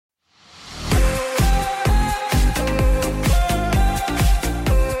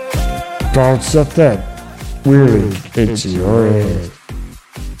Thoughts of them whirling into your head.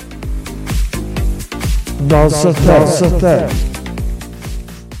 Thoughts of them.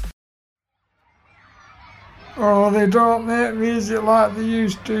 Oh, they don't make music like they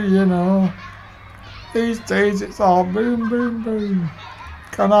used to, you know. These days it's all boom, boom, boom.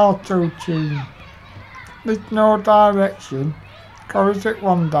 Can auto-tune. There's no direction. Chorus at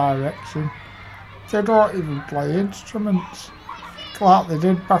one direction. They don't even play instruments like they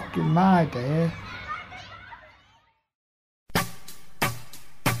did back in my day.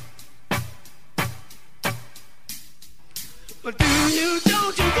 But don't you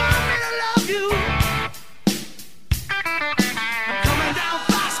want me to love you? I'm coming down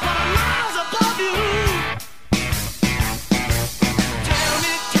fast, but I'm miles above you. Tell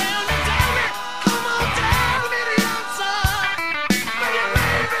me, come on, tell me the answer. Well, you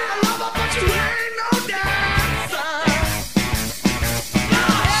may be a lover, but you ain't no dancer. Now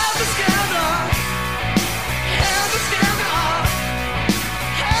help us together, help us together,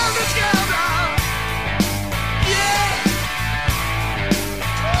 help us together. Yeah.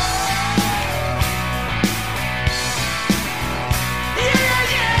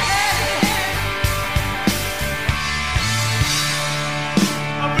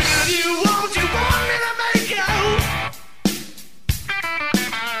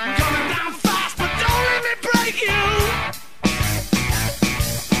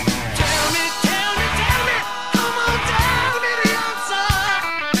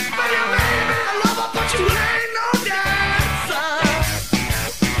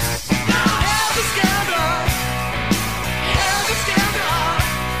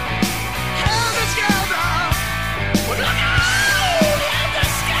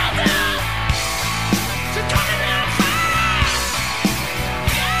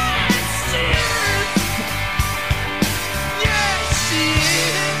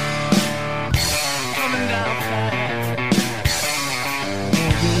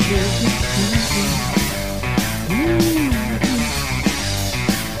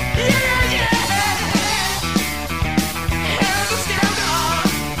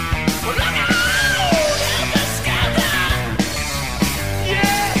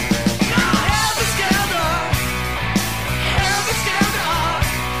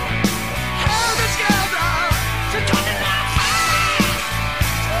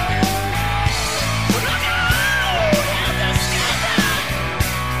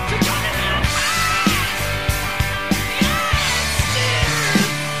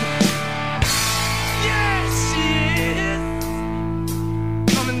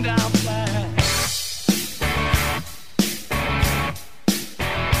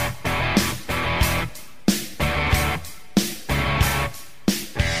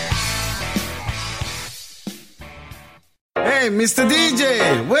 Hey, Mr.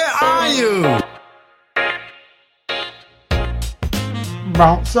 DJ, where are you?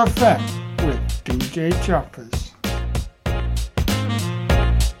 Bounce Effect with DJ Choppers.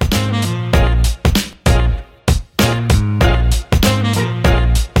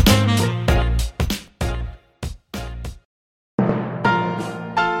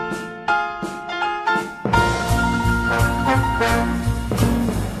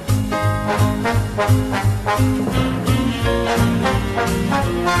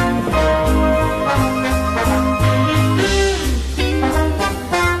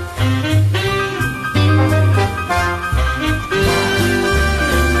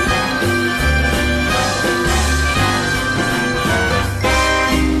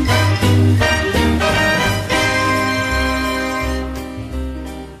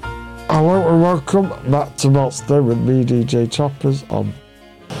 Hello and welcome back to What's There with me, DJ Choppers, on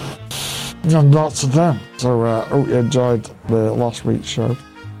Lots of Them. So I hope you enjoyed the last week's show.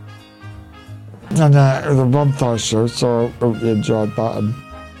 And it was a bonfire show, so I hope you enjoyed that. And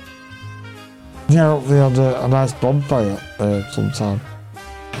hopefully you had a nice bonfire sometime.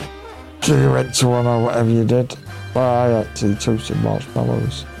 So you went to one or whatever you did. Well, I actually toasted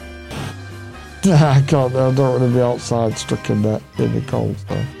marshmallows. I don't want to be outside stuck in the cold,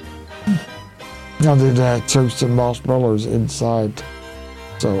 so. I did toasted marshmallows inside,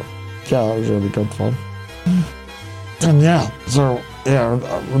 so yeah, that was really good fun. And yeah, so yeah,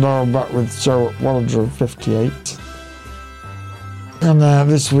 now I'm back with show 158. And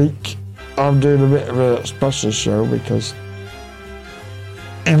this week I'm doing a bit of a special show because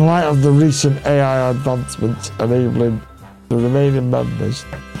in light of the recent AI advancements enabling the remaining members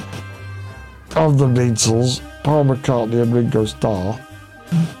of the Beatles, Paul McCartney and Ringo Starr,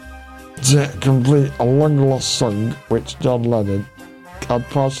 to complete a long-lost song which John Lennon had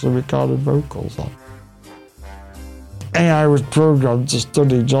partially recorded vocals on. AI was programmed to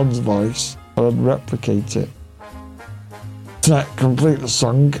study John's voice and replicate it. To complete the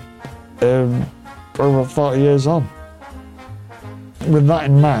song over 40 years on. With that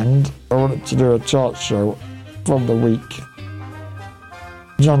in mind, I wanted to do a chart show from the week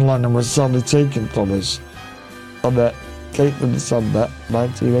John Lennon was sadly taken from us on the 8th of December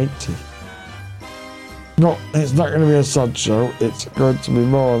 1980. No, it's not going to be a sad show, it's going to be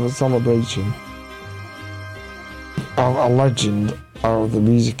more of a celebration of a legend of the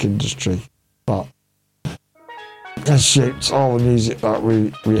music industry that has shaped all the music that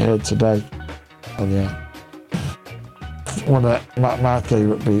we hear today. And yeah, one of my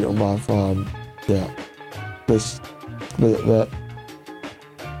favourite Beatles by far. Yeah,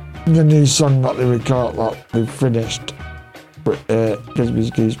 the new song that they record that they finished, but gives me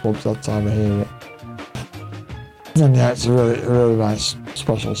goosebumps that time I hear it. And yeah, it's a really nice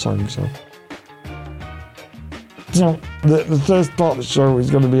special song. So the first part of the show is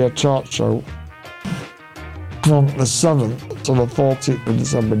going to be a chart show from the 7th to the 14th of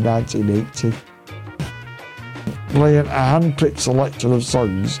December 1980, playing a hand-picked selection of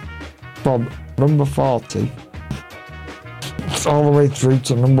songs from number 40 all the way through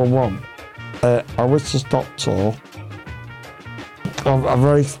to number 1. A whistle-stop tour of a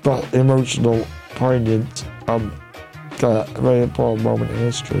very emotional, poignant, and a very important moment in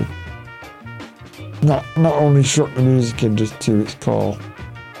history. Not only shook the music industry to its core,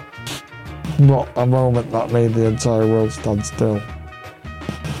 but a moment that made the entire world stand still.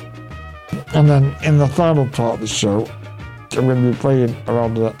 And then in the final part of the show, I'm going to be playing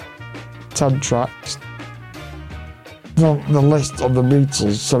around 10 tracks from the list of the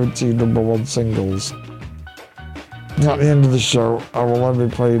Beatles' 17 number 1 singles. And at the end of the show, I will then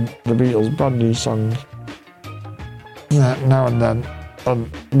be playing the Beatles' brand new song, Now and Then,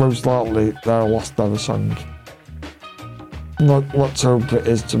 and most likely their last ever song. Let's hope it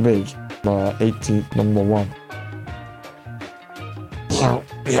is to be my 18th number 1. So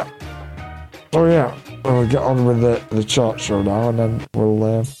yeah, we'll get on with the chart show now, and then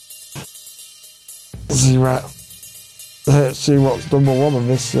we'll see what's number 1 on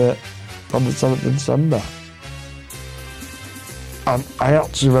this on the 7th of December. And I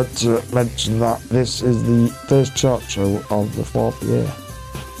actually meant to mention that this is the first chart show of the 4th year.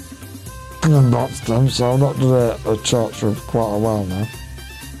 And that's them, so I've not done a chart show for quite a while now. I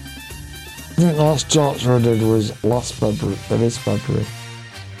think the last chart show I did was last February, this February.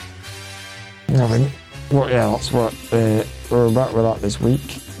 I think, well, yeah, that's what we're back with that this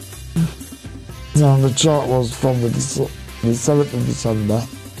week. And the chart was from the 7th of December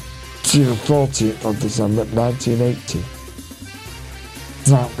to the 14th of December 1980.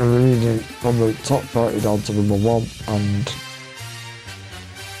 Now we're reading from the top 30 down to number 1, and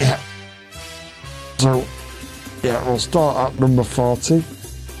yeah. So yeah, we'll start at number 40.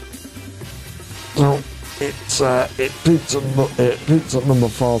 So it peaked at number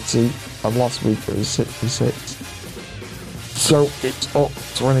 40, and last week it was 66. So it's up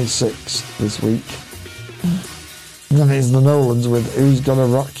 26 this week. And then it's the Nolans with Who's Gonna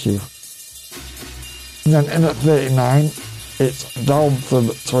Rock You. And then in at 39, it's down from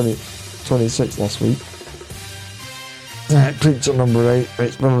 26 last week. And it peaked at number 8,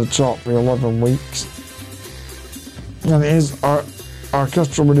 it's been on the chart for 11 weeks. And it is our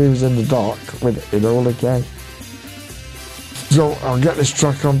Orchestral Manoeuvres in the Dark with Enola Gay. So I'll get this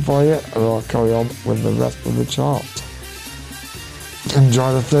track on for you, and I'll carry on with the rest of the chart.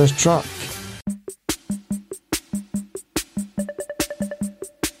 Enjoy the first track.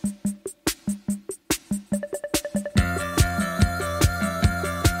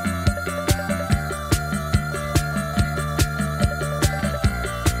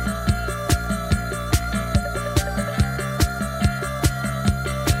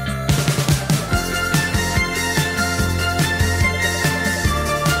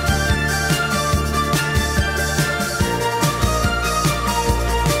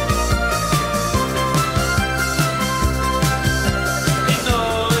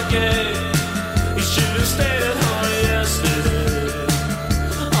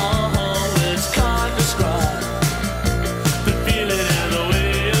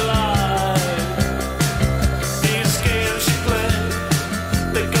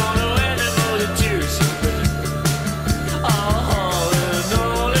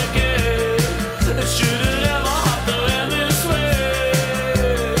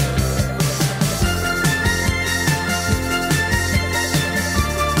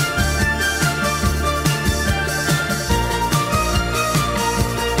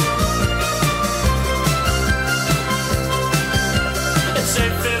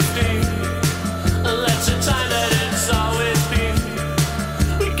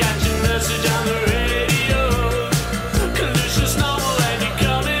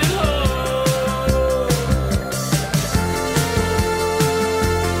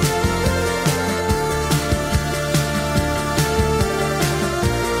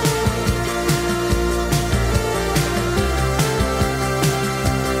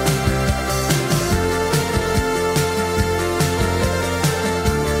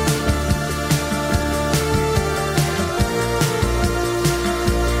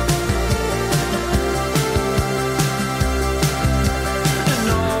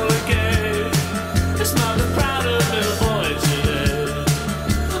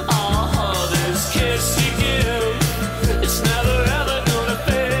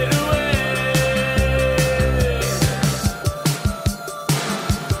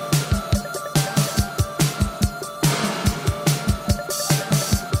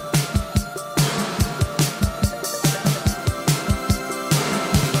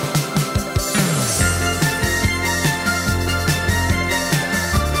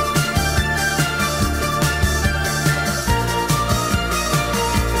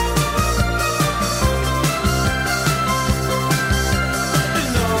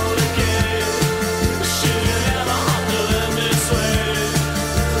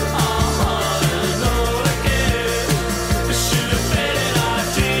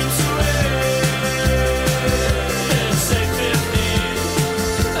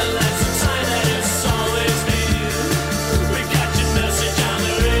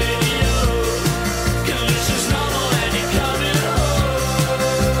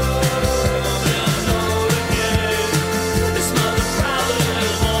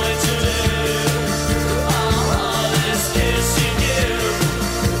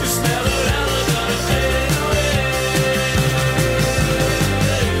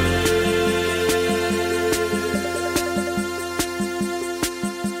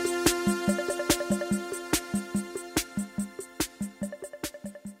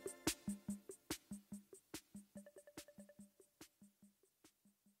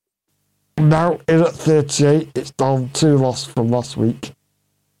 Now in at 38, it's down 2 lost from last week.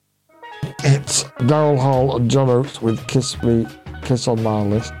 It's Daryl Hall and John Oates with Kiss on My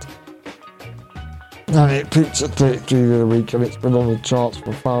List. And it peaked at 33 the other week, and it's been on the charts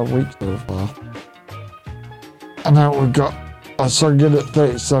for 5 weeks so far. And now we've got a song in at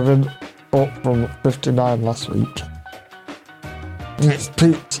 37, up from 59 last week. And it's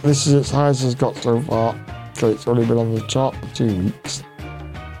peaked, this is its highest it's got so far, so it's only been on the chart for 2 weeks.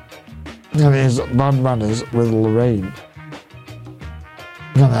 And it is Bad Manners with Lorraine.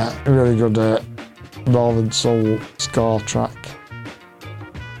 And a really good Northern Soul ska track.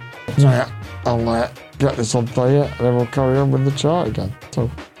 So yeah, I'll get this on for you and then we'll carry on with the chart again.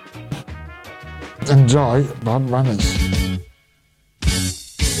 So enjoy Bad Manners.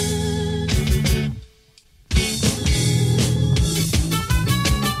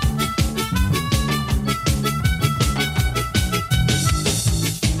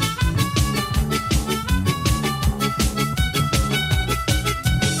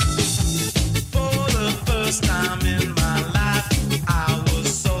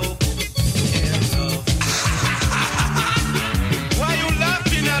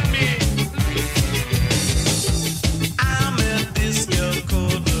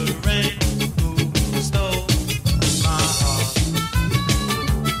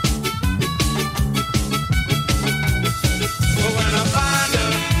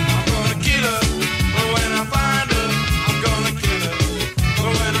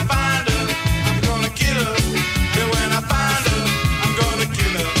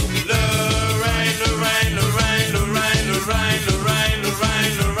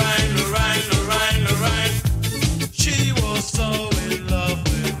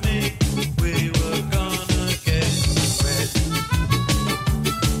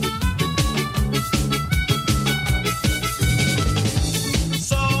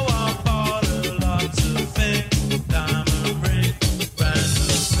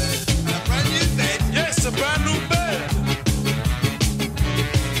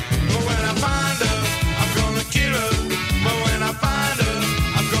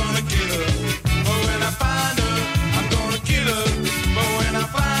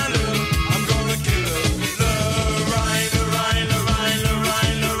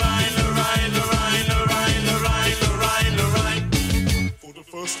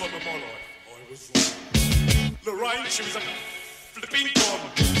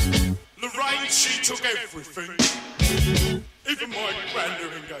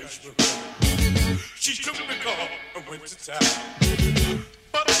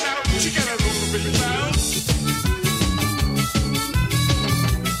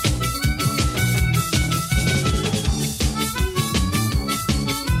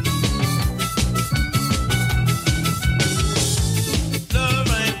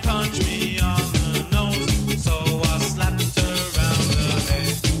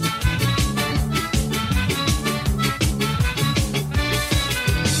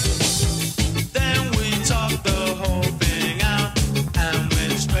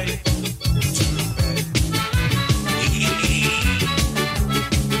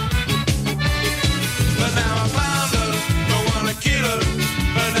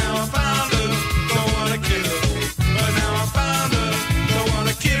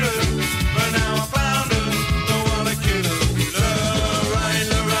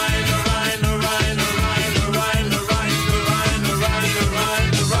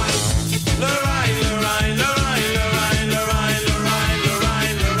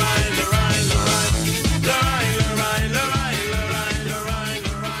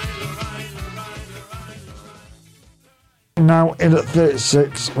 Now in at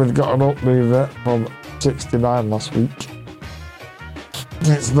 36, we've got an up mover from 69 last week.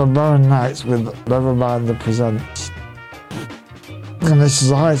 It's the Barren Knights with Nevermind the Presents. And this is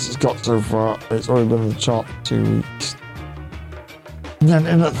the highest it's got so far. It's only been in the chart for 2 weeks. And then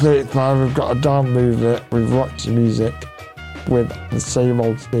in at 35, we've got a down mover with Roxy Music with The Same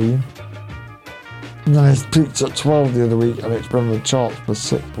Old Theme. And then it's peaked at 12 the other week, and it's been on the chart for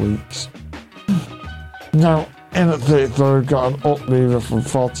 6 weeks. Now, in at 34, we've got an up mover from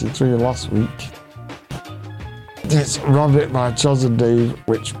 43 last week. It's Rabbit by Chaz and Dave,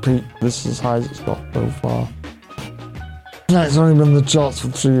 which peaked. This is as high as it's got so far. Yeah, it's only been in the charts for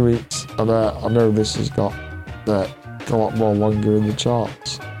 3 weeks, and I know this has got a lot more longer in the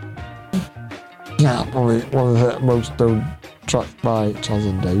charts. Yeah, probably one of the most known tracks by Chaz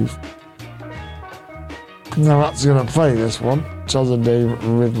and Dave. Now that's going to play this one, Chaz and Dave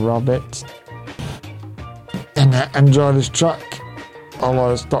with Rabbit. And enjoy this track.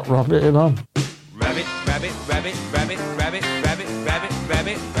 I'll stop rabbiting on. Rabbit, rabbit, rabbit, rabbit, rabbit, rabbit, rabbit, rabbit.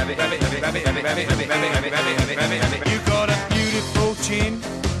 rabbit, rabbit, rabbit, rabbit, rabbit, rabbit, rabbit, rabbit, rabbit, rabbit, rabbit, rabbit. You got a beautiful chin.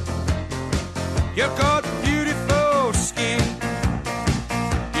 You got beautiful skin.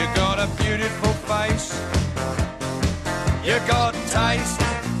 You got a beautiful face. You got taste.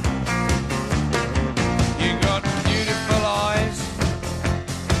 You got beautiful eyes.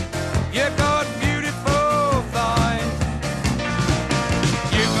 You got beautiful thighs.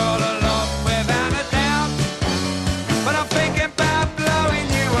 You got a lot without a doubt. But I'm thinking about blowing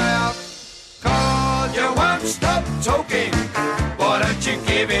you out. 'Cause you won't stop talking. Why don't you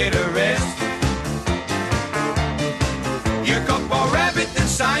give it a rest? You got more rabbit than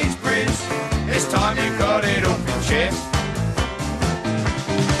Sainsbury's. This time you got it off your chest.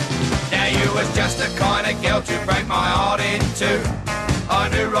 Now you was just the kind of girl to break my heart in two. I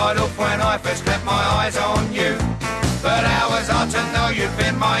knew right off when I first clapped my eyes on you. But how was I to know you'd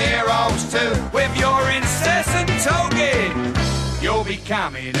been my heroes too? With your incessant talking, you're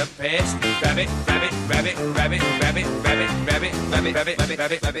becoming a pest. Rabbit, rabbit, rabbit, rabbit, rabbit, rabbit, rabbit, rabbit, rabbit, rabbit,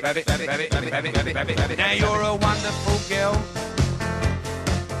 rabbit, rabbit, rabbit, rabbit, rabbit, rabbit, rabbit, rabbit. Now you're a wonderful girl.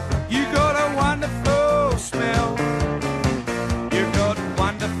 You got a wonderful smell. You got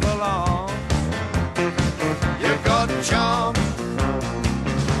wonderful arms. You got charm.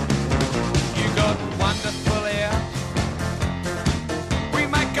 You got wonderful hair. We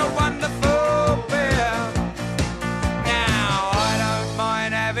make a wonderful pair. Now I don't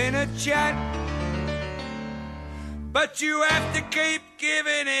mind having a chat, but you have to keep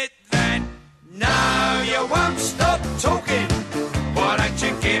giving it that. No, you won't stop talking. Why don't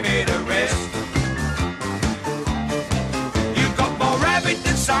you give it a rest? You got more rabbit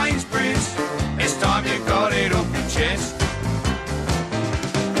than Sainsbury's. This time you got it off your chest.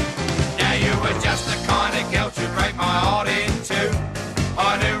 Now you were just the kind of girl to break my heart in two.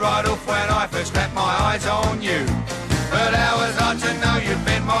 I knew right off when I first clapped my eyes on you. But how was I to know you'd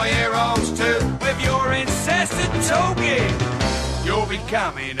been my heroes too? With your incessant talking, you're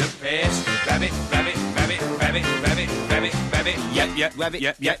becoming a pest. Rabbit, rabbit, rabbit, rabbit, rabbit, rabbit, rabbit, yep, yep, rabbit,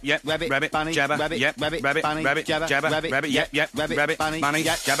 yep, yep, yep, rabbit, rabbit, bunny, jabber, rabbit, yep, rabbit, rabbit, bunny, rabbit, jabber, rabbit, yep, yep, rabbit, bunny, bunny,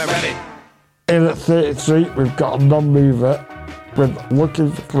 jabber, rabbit. In at 33, we've got a non-mover with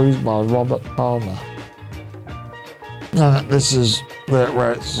Looking for Clues by Robert Palmer. And this is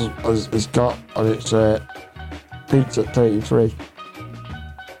where it's got, and it's peaked at 33.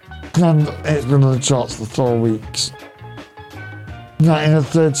 And it's been on the charts for 4 weeks. Now in at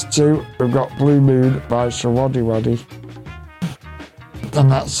 32, we've got Blue Moon by Shawaddy Waddy.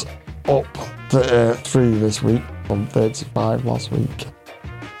 And that's up to 3 this week from 35 last week.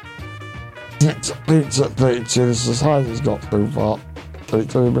 It's peaked at 32, this is as high as it's got so far. So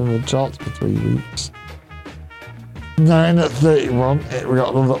it's only been in the charts for 3 weeks. Now in at 31, we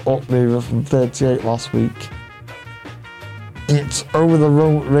got another up mover from 38 last week. It's Over the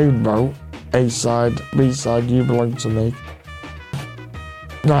Rainbow, A-side, B-side, You Belong to Me.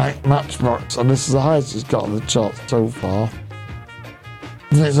 Right, Matchbox, and this is the highest it's got on the charts so far.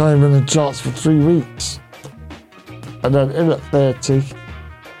 And it's only been in the charts for 3 weeks. And then in at 30,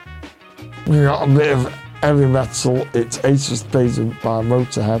 we got a bit of heavy metal, it's Ace of Spades by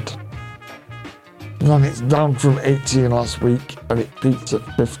Motorhead. And then it's down from 18 last week, and it peaked at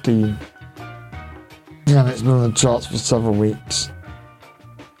 15. And it's been on the charts for several weeks.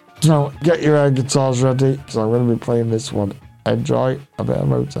 So get your air guitars ready, because I'm going to be playing this one. Enjoy a bit of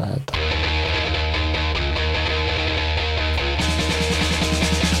Motorhead.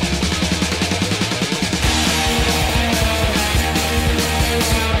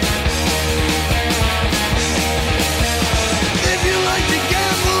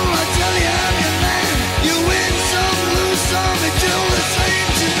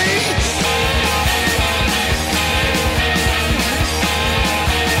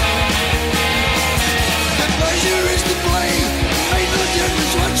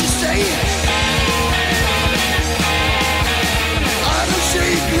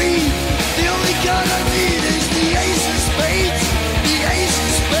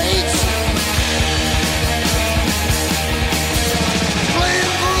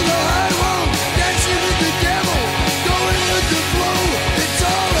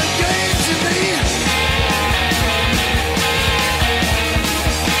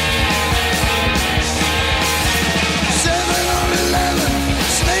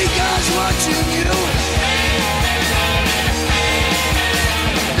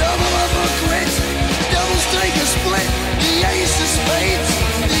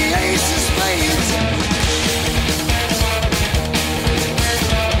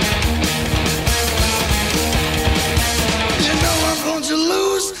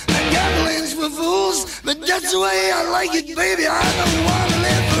 That's the way I like it, baby. I don't want to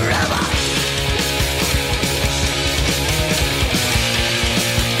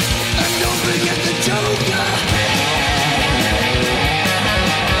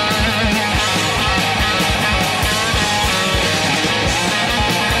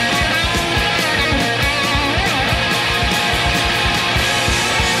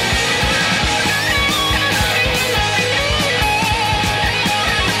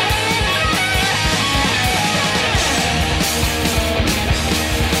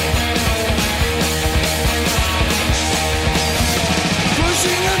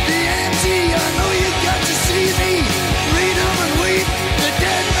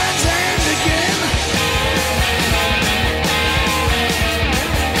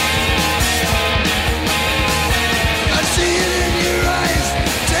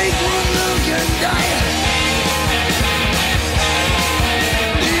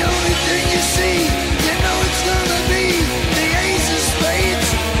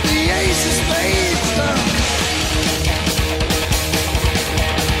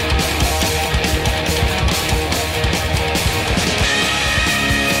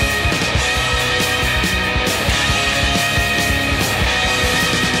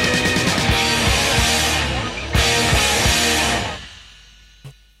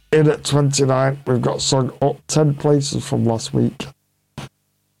In at 29, we've got a song up 10 places from last week.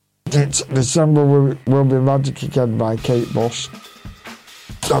 It's December Will Be Magic Again by Kate Bush.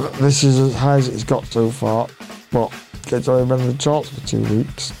 And this is as high as it's got so far, but it's only been in the charts for 2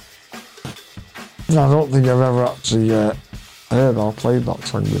 weeks. I don't think I've ever actually heard or played that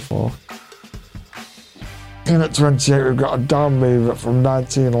song before. In at 28, we've got a down mover from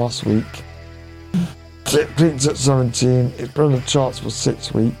 19 last week. It peaked at 17, it's been in the charts for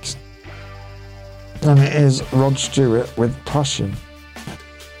 6 weeks. And it is Rod Stewart with Passion.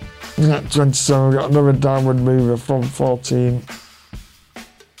 In at 27, we've got another downward mover from 14.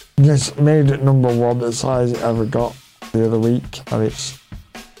 This made it number 1 as high as it ever got the other week, and it's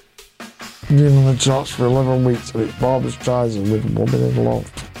been in the charts for 11 weeks, and it's Barbra Streisand with Woman in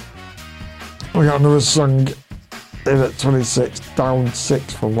Love. We got another song in at 26, down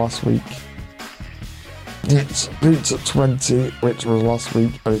 6 from last week. It's peaked at 20, which was last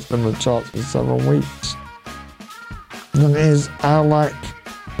week, and it's been in the charts for 7 weeks. And it is I Like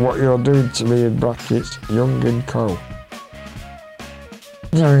What You're Doing to Me in brackets, Young and Co.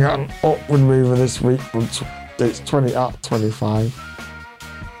 Now we got an upward mover this week, it's 20 at 25.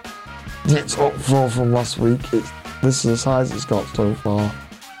 It's up 4 from last week, this is as high as it's got so far.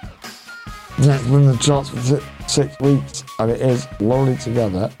 It's been in the charts for 6 weeks, and it is Lonely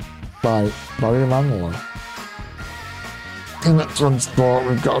Together by Barry Manilow. In at 24,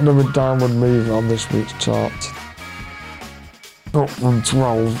 we've got another downward mover on this week's chart. Up from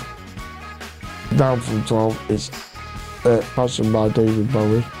 12, down from 12 is Passion by David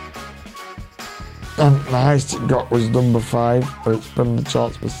Bowie. And the highest it got was number 5, but it's been in the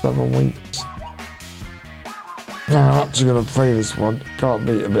charts for 7 weeks. Now I'm actually going to play this one, can't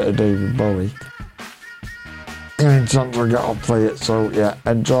beat a bit of David Bowie. Any chance I get, I'll play it, so yeah,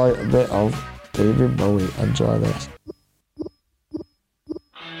 enjoy a bit of David Bowie, enjoy this.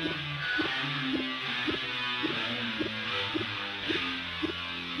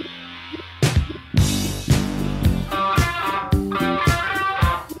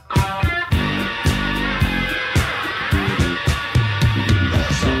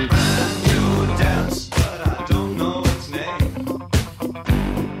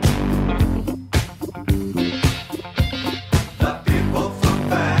 People from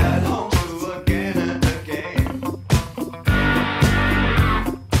bad homes do again and again.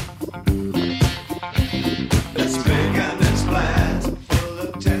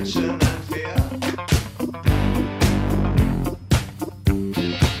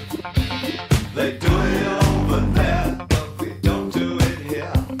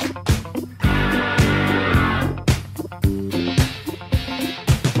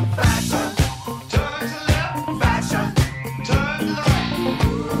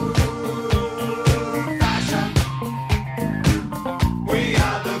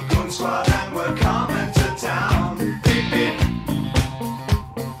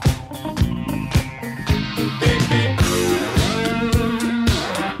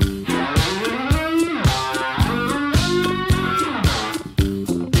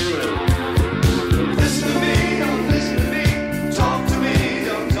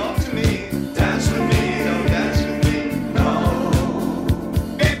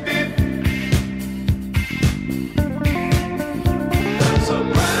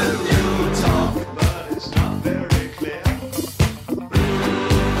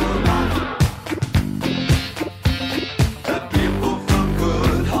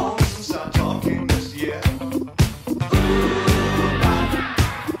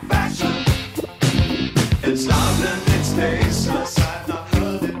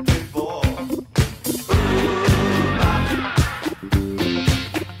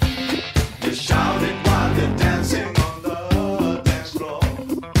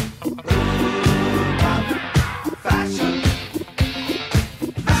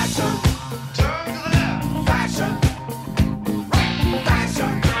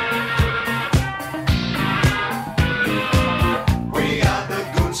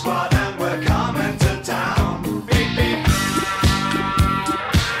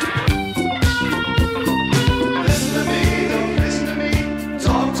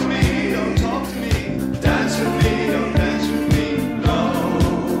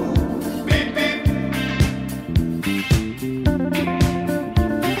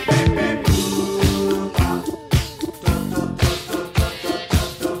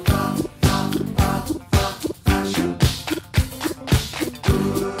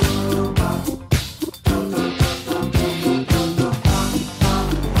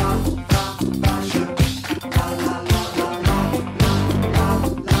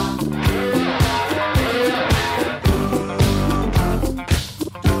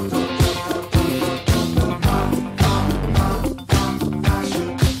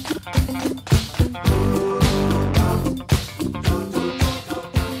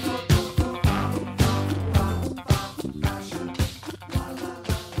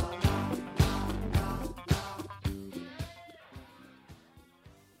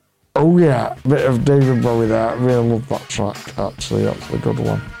 Oh yeah, bit of David Bowie there. I really love that track, actually. That's a good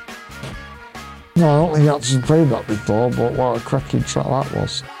one. No, I don't think I actually played that before, but what a cracking track that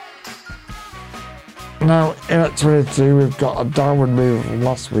was. Now, in at 22, we've got a downward move from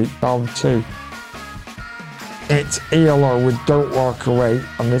last week, down 2. It's ELO with Don't Walk Away,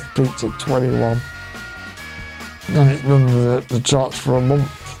 and this peaked at 21. And it's been the charts for a month.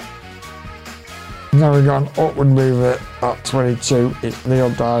 Now we've got an upward move at 22. It's Neil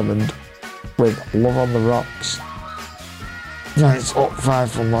Diamond with Love on the Rocks. Now it's up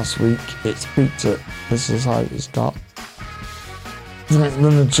 5 from last week. It's peaked at This Is How It's Got. And it's been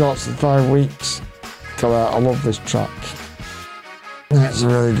in the charts for 5 weeks. I love this track. And it's a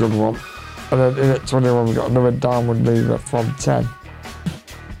really good one. And then in at 21 we've got another downward mover from 10.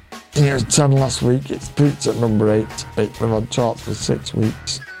 And it was 10 last week. It's peaked at number 8. It's been on charts for 6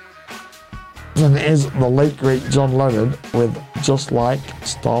 weeks. And it is the late great John Lennon with Just Like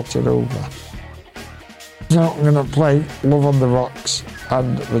Started Over. Now I'm going to play Love on the Rocks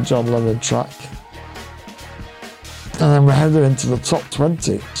and the John Lennon track. And then we're heading into the top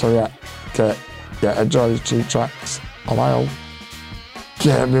 20. So yeah, enjoy these 2 tracks. And I'll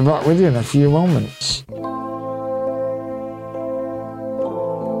be back with you in a few moments.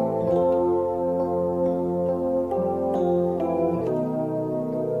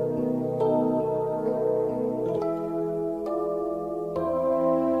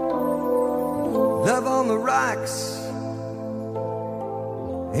 Love on the rocks,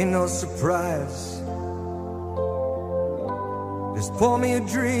 ain't no surprise. Just pour me a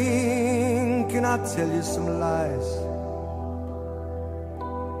drink and I'll tell you some lies.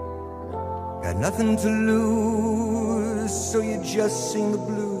 Got nothing to lose, so you just sing the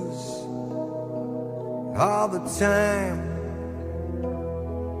blues all the time.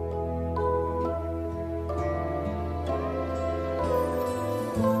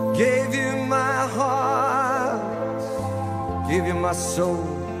 Gave you my heart, gave you my soul.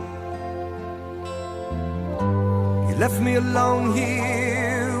 You left me alone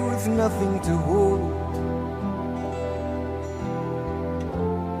here with nothing to hold.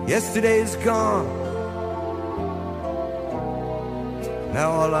 Yesterday's gone,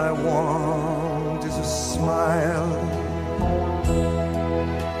 now all I want is a smile.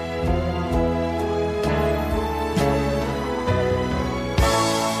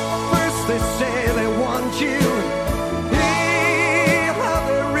 They say they want you, hey, how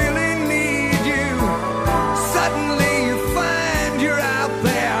they really need you. Suddenly you find you're out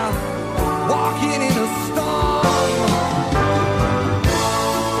there, walking in a storm.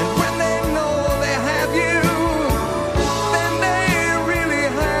 And when they know they have you, then they really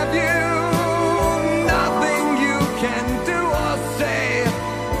have you. Nothing you can do or say,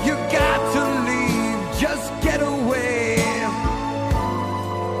 you got to leave, just get away.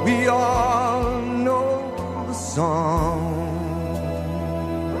 We all know the song.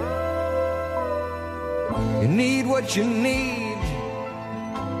 You need what you need.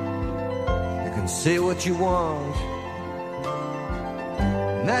 You can say what you want.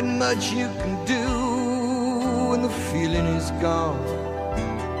 Not much you can do when the feeling is gone.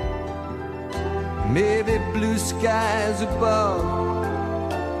 Maybe blue skies above,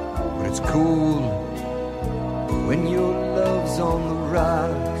 but it's cool when your love's on the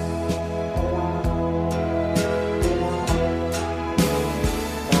rocks.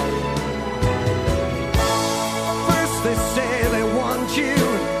 They say they want you,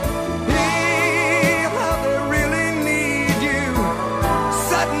 hey, how they really need you.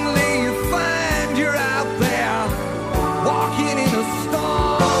 Suddenly you find you're out there, walking in a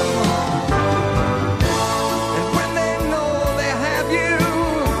storm. And when they know they have you,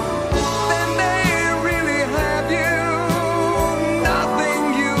 then they really have you. Nothing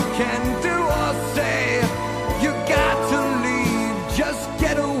you can do or say, you got to leave, just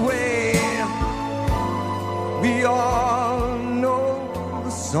get away. We all know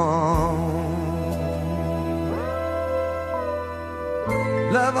the song.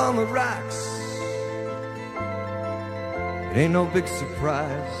 Love on the rocks, it ain't no big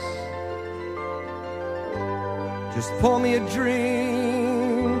surprise. Just pour me a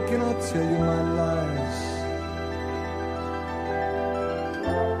drink and I'll tell you my lies.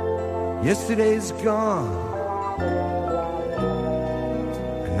 Yesterday's gone,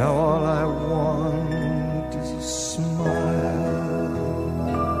 and now all I want is a smile.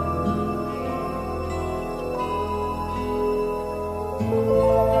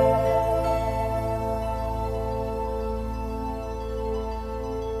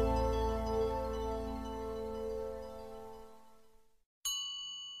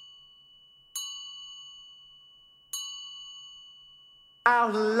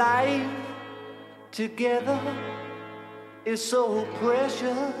 Our life together is so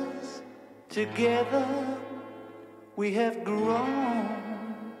precious. Together we have grown.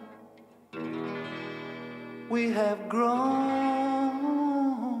 We have grown.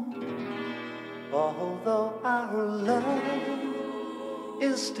 Although our love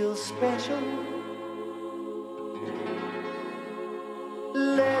is still special,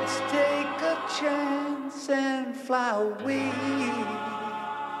 let's take a chance and fly away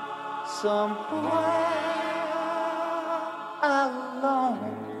somewhere alone.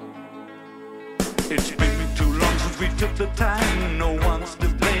 It's been too long since we took the time. No one's to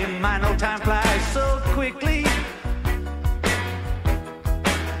blame. I know time flies so quickly.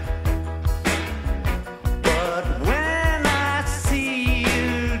 But when I see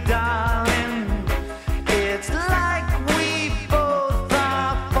you, darling, it's like we both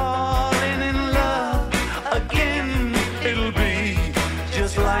are falling in love again. It'll be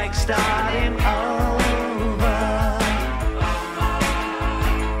just like starting over.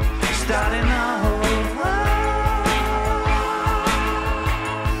 Starting over.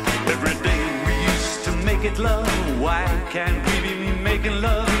 Every day we used to make it love. Why can't we be making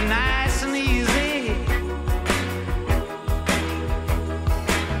love nice and easy?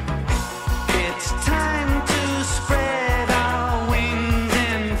 It's time to spread our wings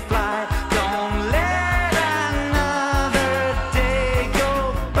and fly. Don't let another day go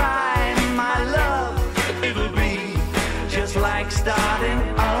by, my love. It'll be just like starting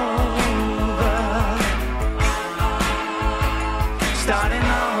over. Starting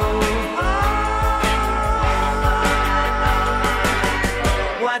over.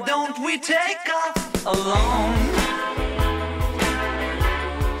 Why don't we take off alone?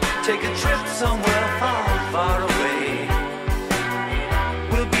 Take a trip somewhere far, far away.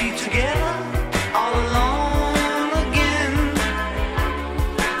 We'll be together all alone again,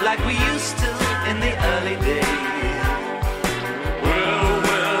 like we used to in the early days.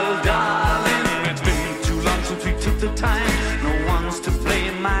 Well, darling, it's been too long since we took the time. No one's to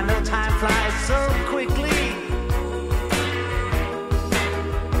blame. I know time flies so quickly.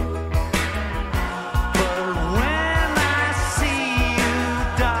 But when I see you,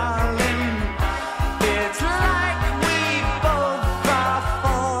 darling, it's like we both are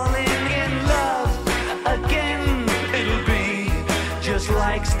falling in love again. It'll be just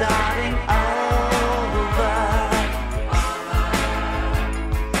like starting over.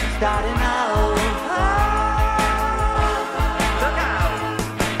 Starting over. Look out.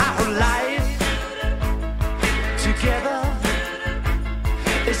 Our life together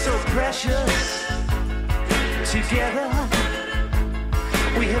is so precious. Together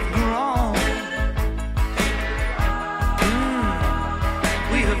we have grown.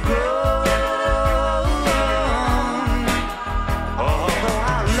 We have grown. Although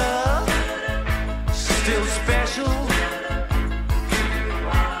our love still special,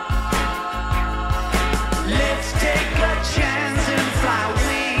 let's take a chance and fly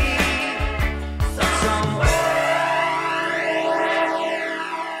away somewhere.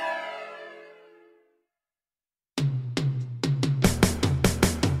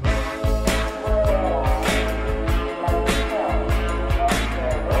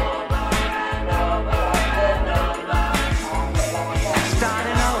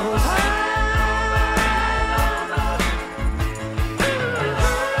 Starting over.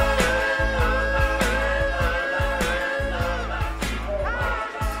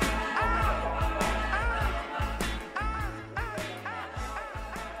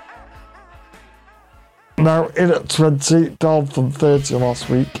 Now, in at 20, down from 30 last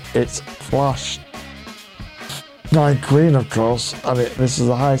week, it's Flash by Queen, of course, and this is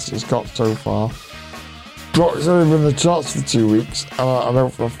the highest it's got so far. But it's only been in the charts for 2 weeks, and I know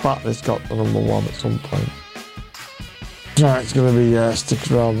for a fact it's got the number one at some point. Now, it's going to be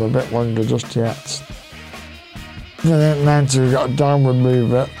sticking around a bit longer just yet. Then at 90, we got a downward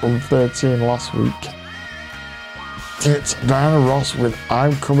mover from 13 last week. It's Diana Ross with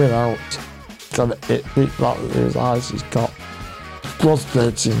I'm Coming Out. And it beat that as high as it's got. It was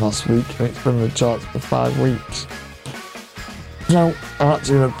 13 last week and it's been in the charts for 5 weeks. Now, I'm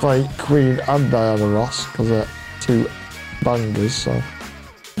actually going to play Queen and Diana Ross because they're 2 bangers, so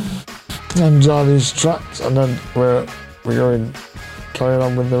enjoy these tracks and then we're going carrying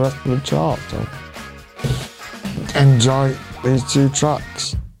on with the rest of the chart. So enjoy these 2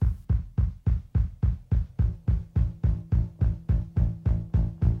 tracks.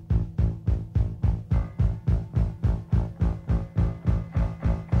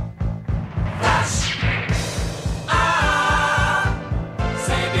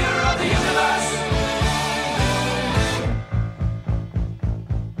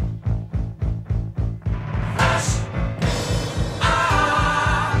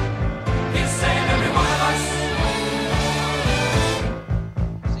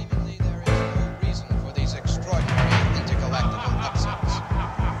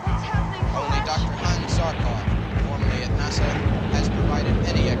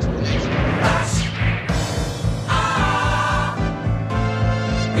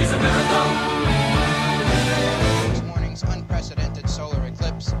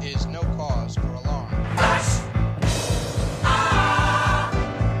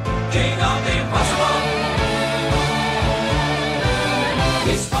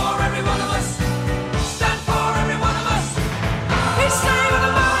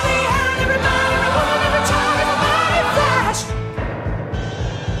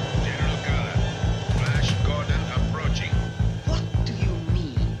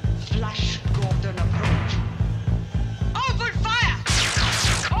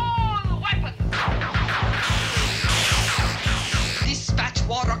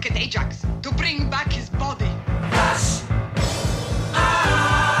 Ajax to bring back his body.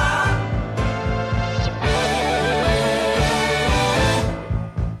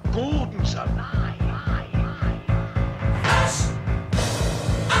 Gordon's alive.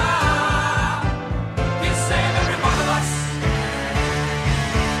 He'll save every one of us.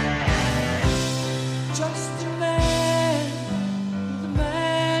 Just a man with a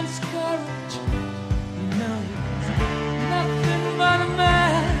man's courage. You know he's nothing but a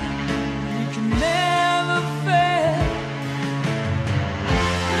man. He can never fail.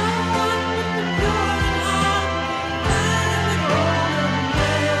 No one but the pure in heart can find the golden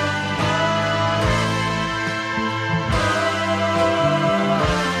rail.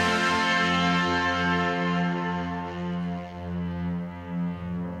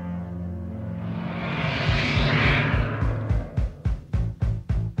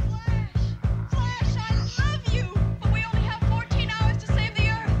 Flash, I love you, but we only have 14 hours to save the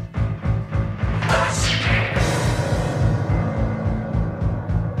Earth.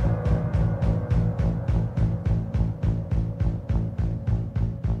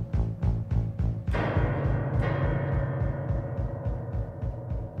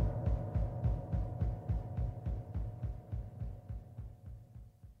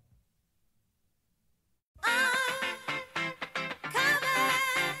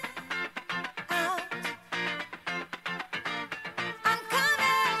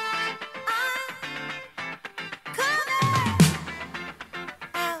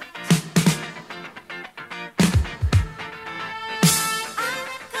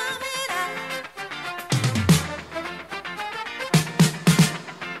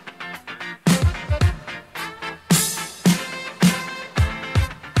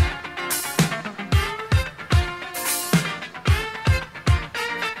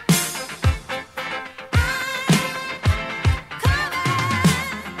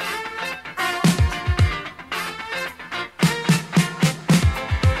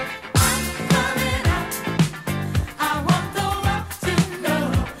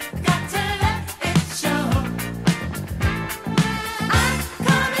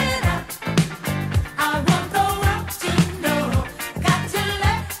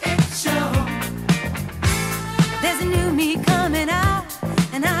 There's a new me coming out,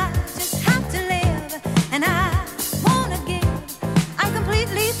 and I just have to live, and I wanna give. I'm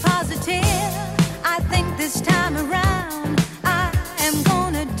completely positive. I think this time around I am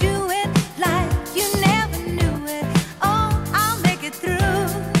gonna do it like you never knew it. Oh, I'll make it through.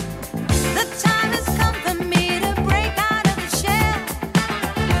 The time has come for me to break out of the shell.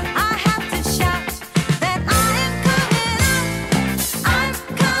 I have to shout that I am coming out. I'm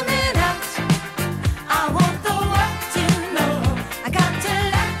coming out. I want the world to know. I got to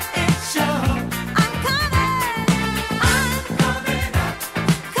let it show. I'm coming. I'm coming out.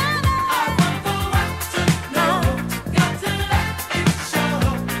 Coming. I want the world to know. Got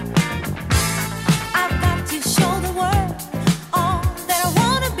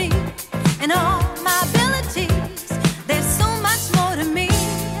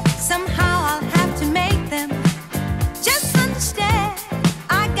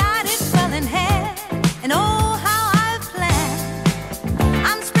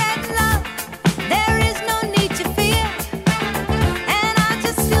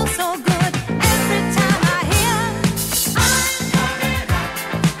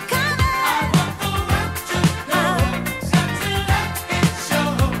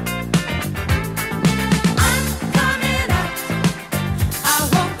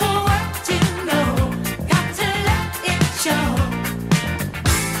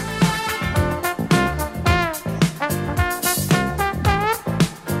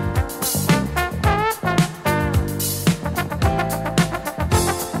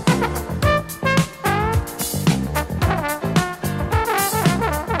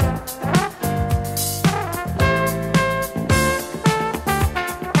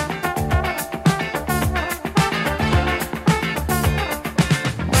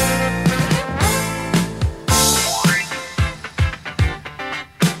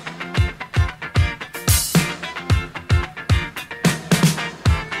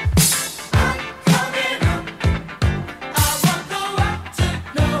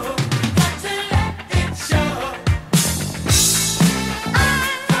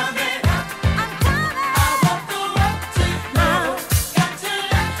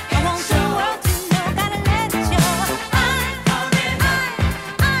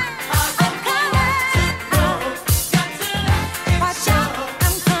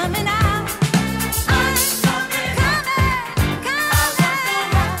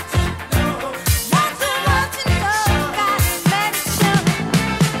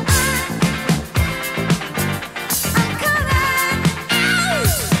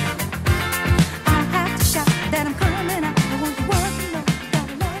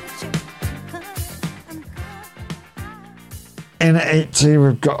At 18,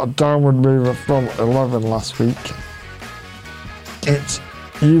 we've got a downward mover from 11 last week. It's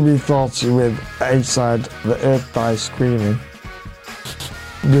UB40 with A-side The Earth Dies Screaming,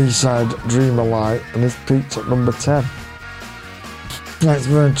 B-side Dream a Lie, and this peaked at number 10. It's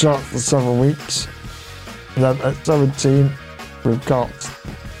been in charts for 7 weeks. Then at 17, we've got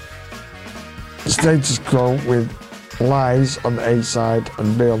Status Quo with Lies on the A-side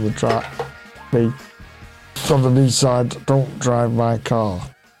and B on the track. B. From the B-side, Don't Drive My Car.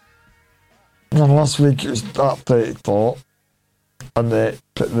 And last week it was at 34, and this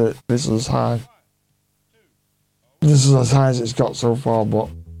is high. This is as high as it's got so far, but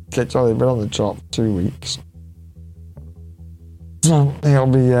it's only been on the chart for 2 weeks. So it'll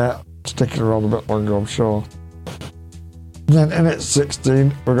be sticking around a bit longer, I'm sure. Then in at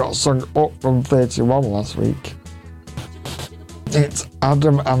 16, we got a song up from 31 last week. It's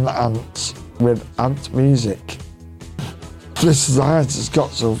Adam and the Ants with Ant Music. This is the highest it's got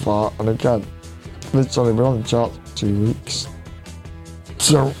so far, and again, it's only been on the chart for 2 weeks.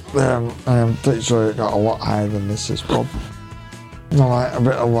 So I am pretty sure it got a lot higher than this one. A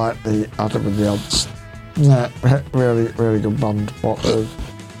bit of like the Adam and the Ants. Yeah, really, really good band. But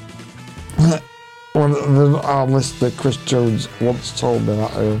one of our listener, Chris Jones, once told me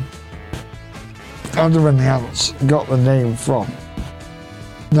that Adam and the Ants got the name from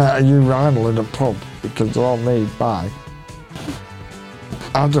a urinal in a pub because they're all made by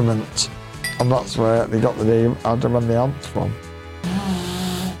adamant, and that's where they got the name Adam and the Ants from.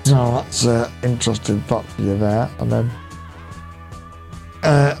 So that's an interesting fact for you there. And then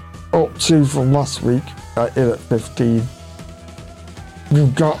up 2 from last week, in at 15,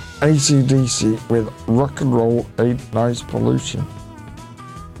 we've got AC/DC with Rock and Roll Ain't Noise Pollution.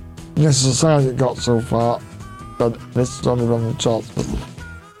 This is the size it got so far, but this is only on the charts for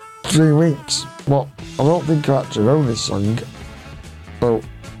 3 weeks. But I don't think I actually know this song, so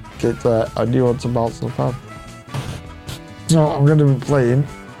it's a new one to bounce off of. So I'm going to be playing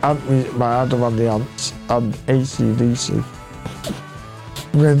Ant Music by Adam and the Ants and AC/DC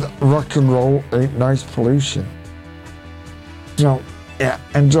with Rock and Roll Ain't Noise Pollution. So yeah,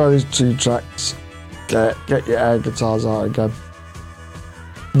 enjoy these 2 tracks. Get your air guitars out again.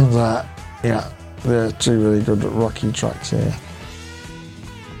 And yeah, they're 2 really good rocky tracks here.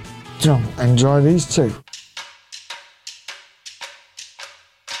 So enjoy these 2.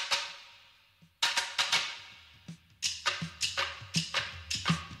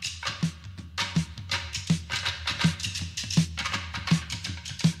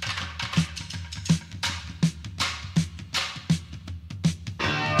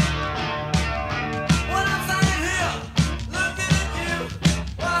 When I'm standing here, looking at you,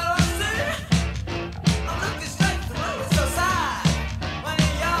 what do I see? I'm looking straight through. It's so sad when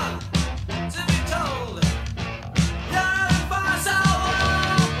you're young to be told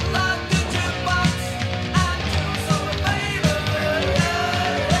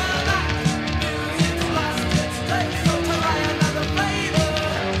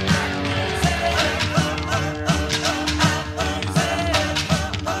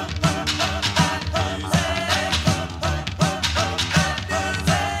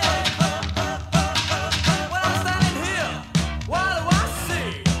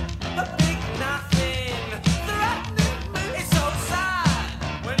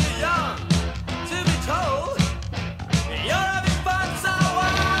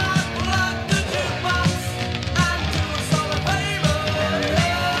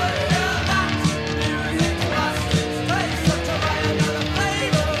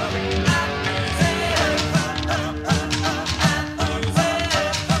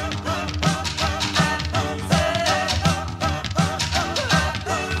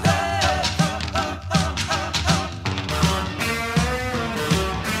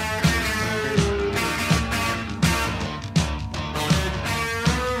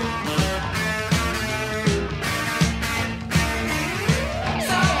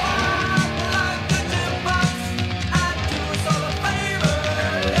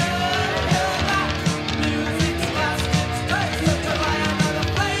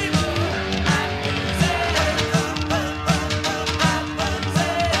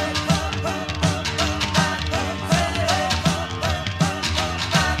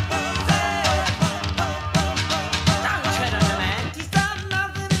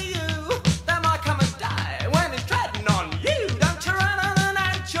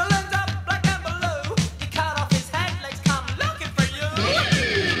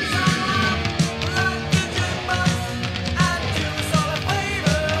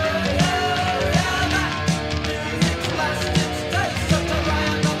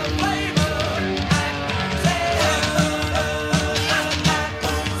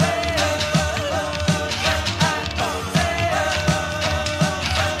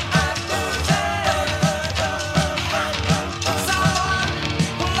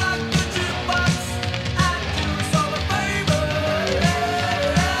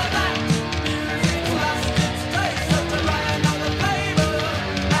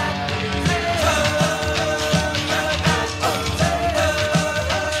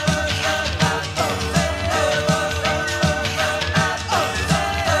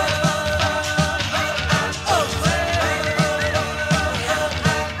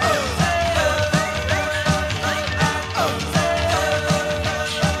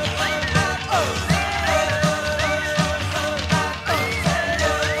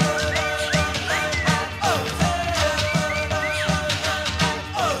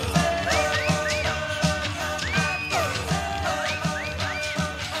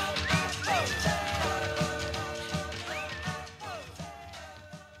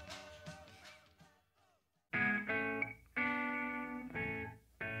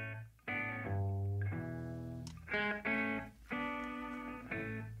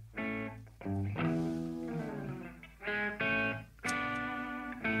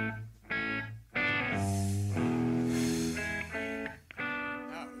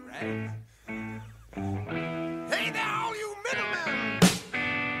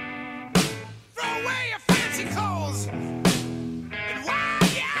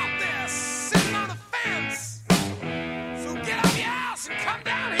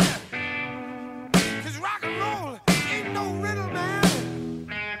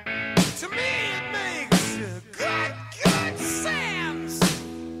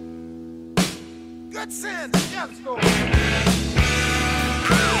good sense. Yeah, let's go.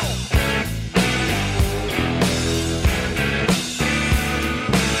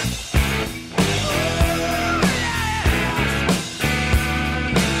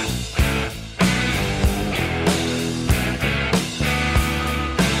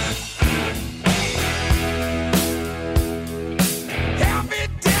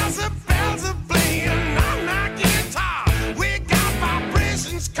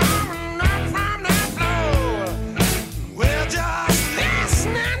 Coming up from the floor. We're just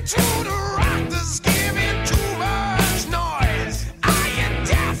listening to the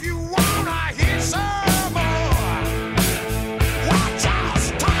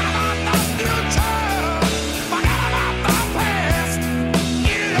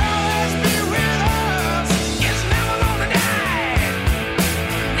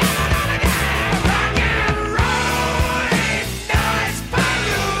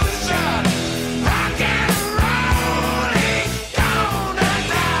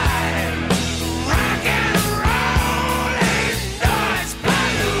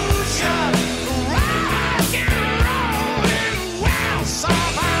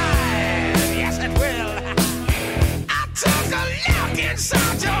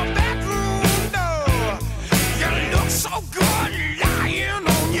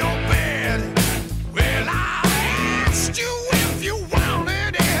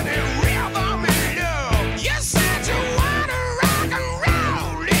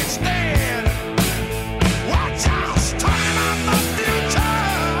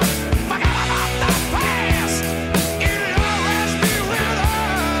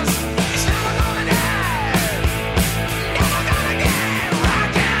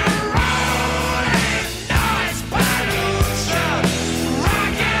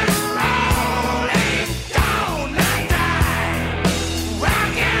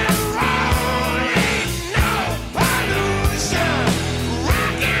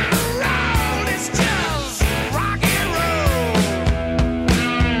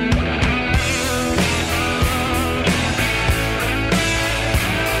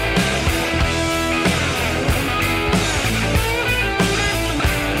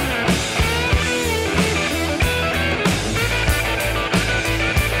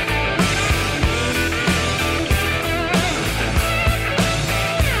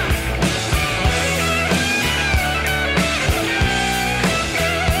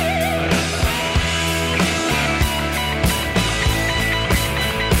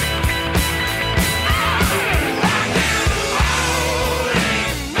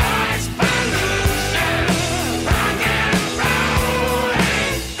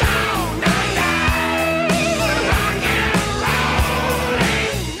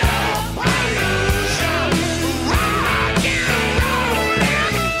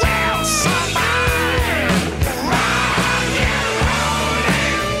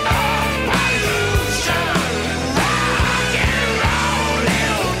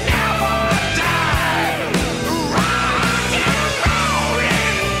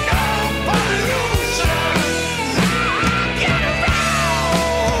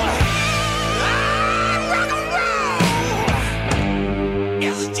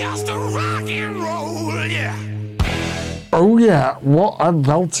Oh yeah, what a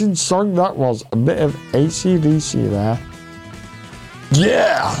belting song that was. A bit of AC/DC there.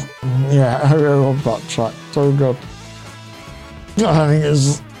 Yeah, I really love that track. So good. I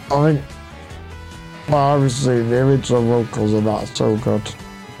think obviously the original vocals of that are so good.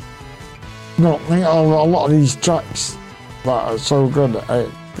 No, I think a lot of these tracks that are so good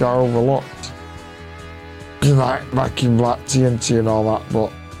get overlooked. Like Back in Black, TNT and all that,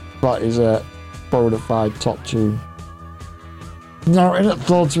 but that is a bona fide top tune. Now in at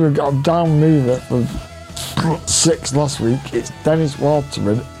 30 we've got a down mover from 6 last week. It's Dennis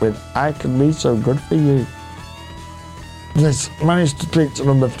Waterman with I Can Be So Good For You. This managed to peak to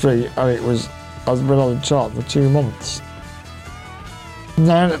number 3 and it has been on the chart for 2 months.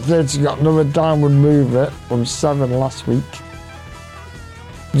 9 at 30 got another downward mover from 7 last week.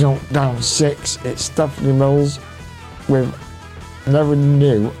 Jumped down 6, it's Stephanie Mills with Never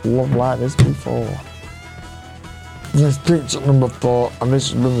Knew Love Like This Before. This peaked at number 4 and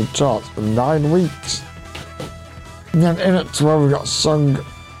this has been on the charts for 9 weeks. And then in at 12 we got Sung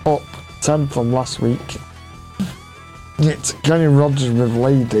Up 10 from last week. It's Kenny Rogers with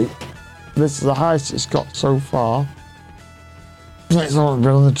Lady. This is the highest it's got so far. It's only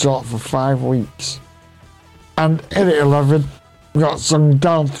been on the chart for 5 weeks. And in at 11 we got Sung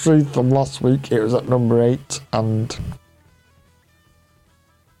Down 3 from last week. It was at number 8 and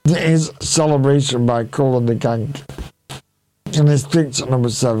it is Celebration by Kool and the Gang. And it's peaked at number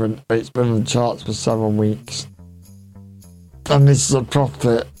 7. It's been in the charts for 7 weeks. And this is a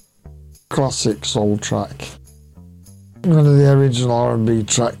proper classic soul track. One of the original R&B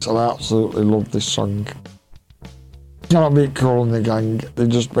tracks, and I absolutely love this song. Can't beat Cool and the Gang, they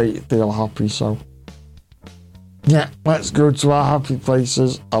just make you feel happy, so. Yeah, let's go to our happy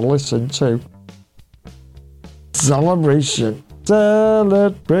places and listen to Celebration.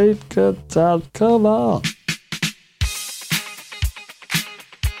 Celebrate good times, come on.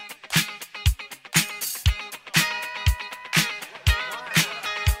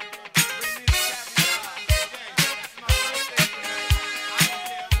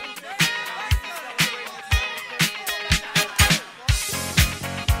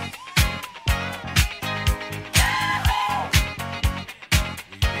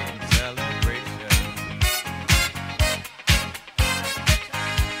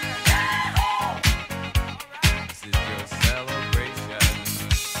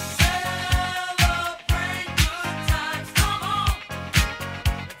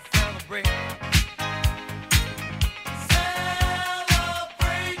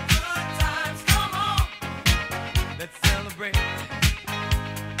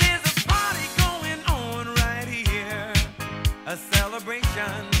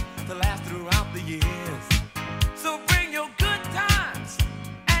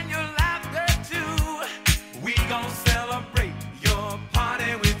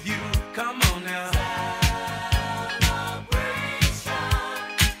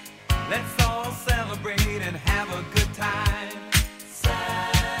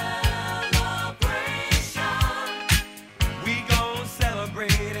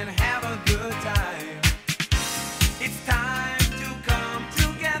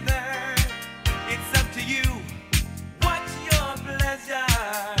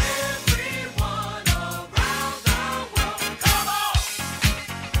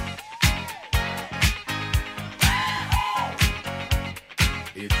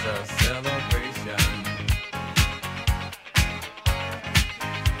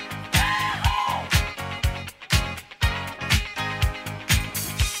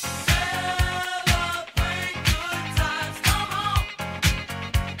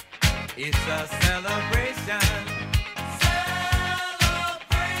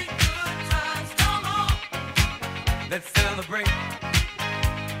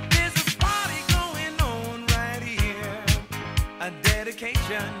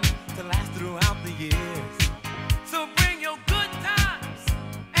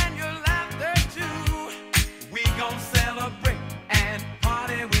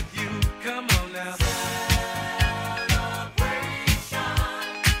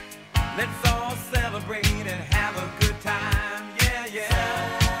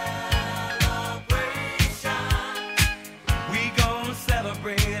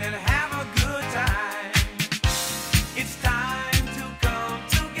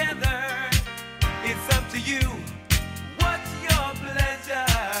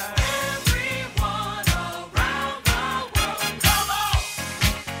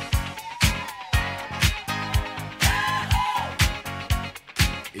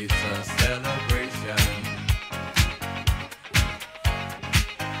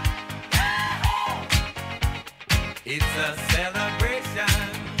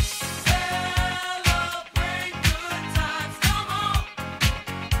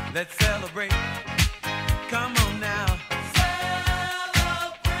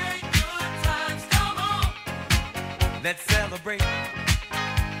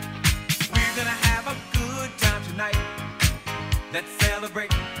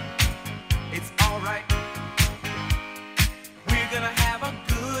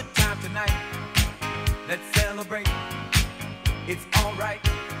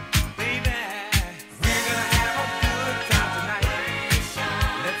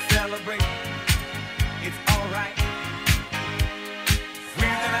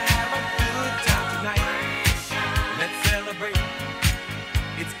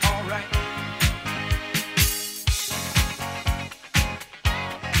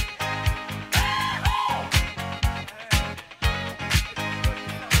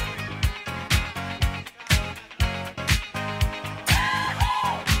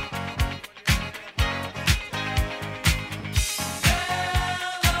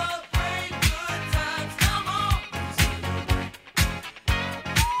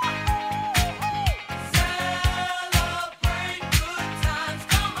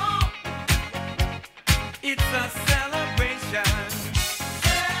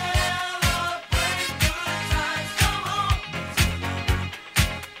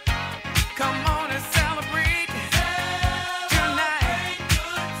 Come on and celebrate.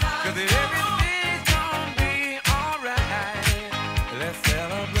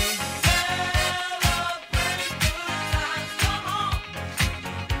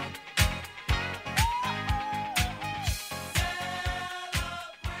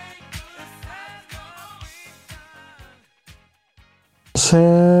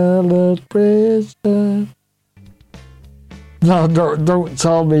 celebration. No, don't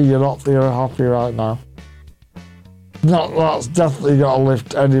tell me you're not feeling happy right now. No, that's definitely got to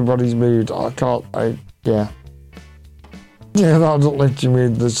lift anybody's mood. Yeah. Yeah, that doesn't lift your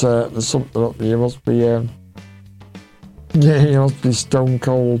mood. There's something up there. You must be, you must be stone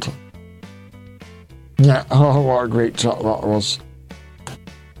cold. Yeah, oh, what a great track that was.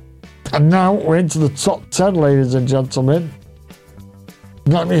 And now we're into the top 10, ladies and gentlemen.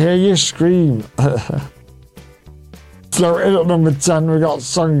 Let me hear you scream. So in at number 10, we got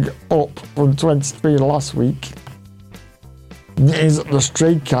Sung Up from 23 last week. It is the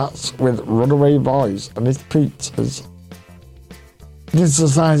Stray Cats with Runaway Boys, and it's peaked as... This is the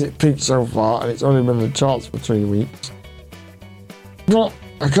size it peaked so far, and it's only been in the charts for 3 weeks. No,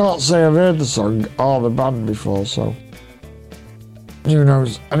 I can't say I've heard the song or the band before, so... Who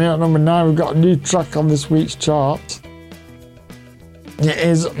knows? And at number 9, we've got a new track on this week's chart. It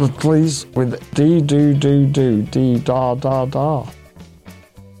is The Police with Dee Do Do Do Dee Da Da Da.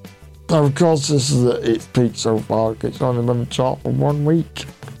 Now, of course, this is its peak so far. It's only been on the chart for 1 week.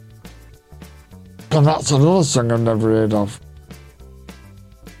 And that's another song I've never heard of.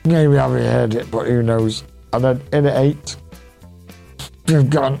 Maybe I haven't heard it, but who knows? And then in at 8, we've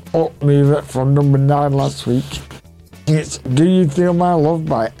got an up mover from number 9 last week. It's Do You Feel My Love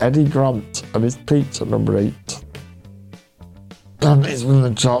by Eddie Grant, and it's peaked at number 8. And it's been in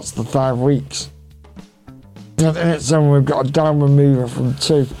the charts for 5 weeks. And in at 7, we've got a downward mover from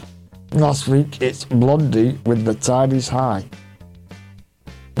 2. Last week, it's Blondie with The Tide Is High.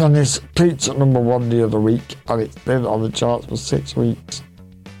 And this peaked at number 1 the other week, and it's been on the charts for 6 weeks.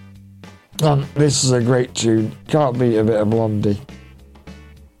 And this is a great tune. Can't beat a bit of Blondie.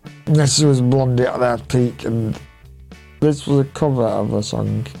 This was Blondie at their peak, and this was a cover of a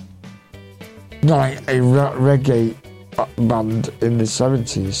song. Like a reggae band in the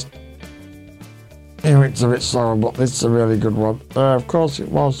 70s. It's a bit slower, but this is a really good one. Of course it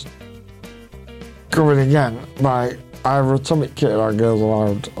was. Covered again by either Atomic Kitten or Girls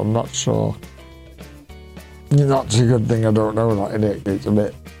Aloud. I'm not sure. That's a good thing I don't know that, innit? It's a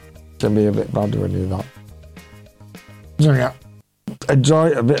bit... can be a bit bad when you do that. So yeah,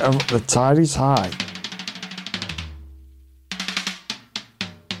 enjoy a bit of The Tide Is High.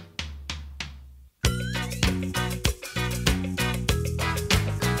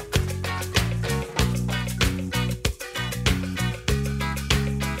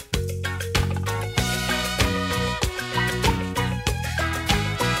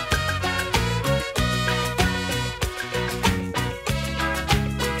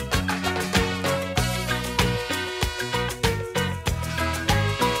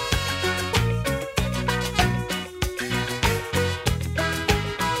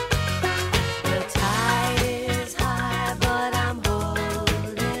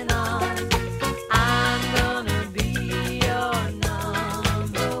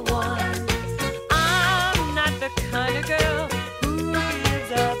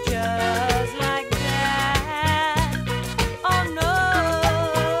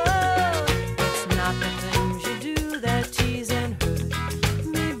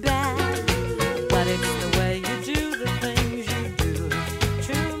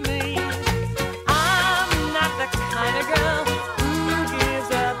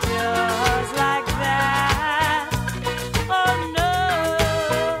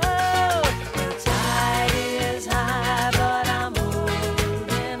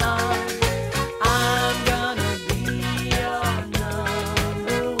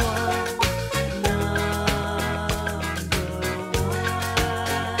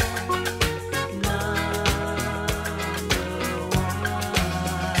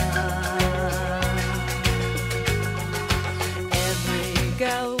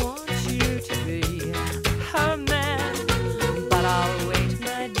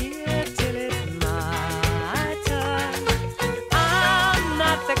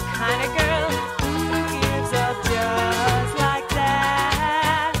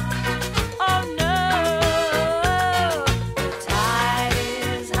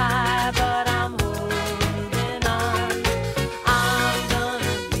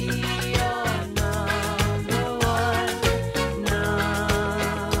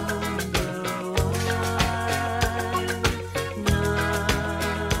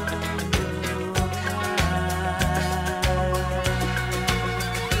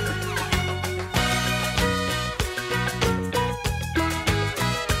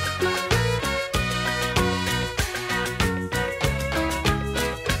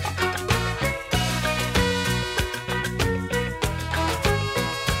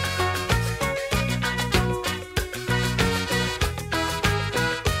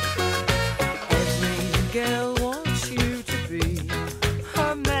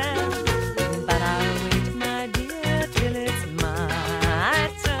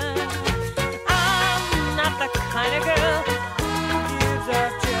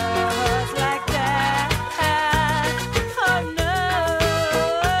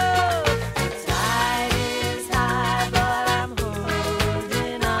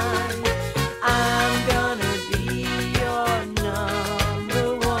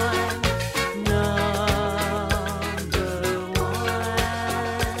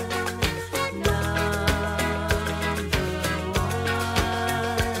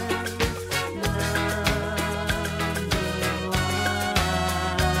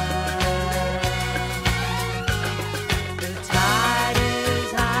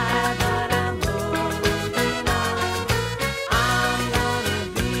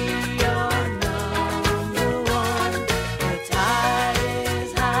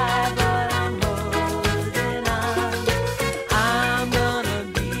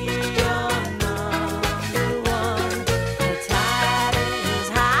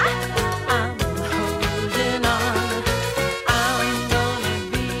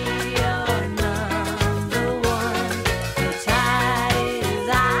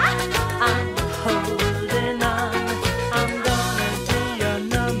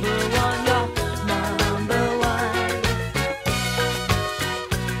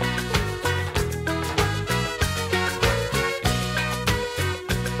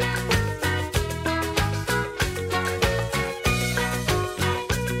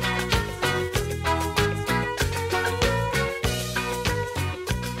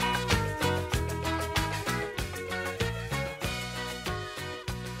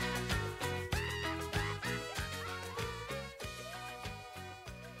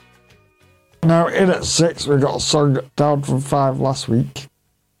 Now, in at 6, we got a song down from 5 last week,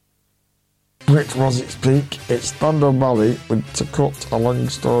 which was its peak. It's Thunder Valley with To Cut a Long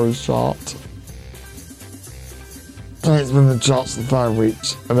Story Short. And it's been in the charts for 5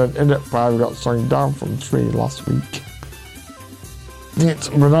 weeks. And then in at 5, we got a song down from 3 last week. It's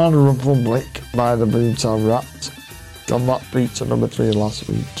Banana Republic by the Boomtown Rats. And that beat at number 3 last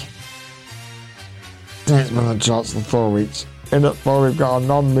week. And it's been in the charts for 4 weeks. In at 4, we've got a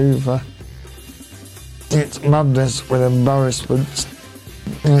non-mover. It's Madness with Embarrassment.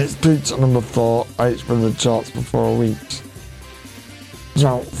 And it's peaked at number 4, and it's been in the charts for 4 weeks.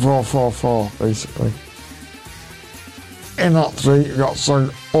 So, 444, basically. In at 3, we've got a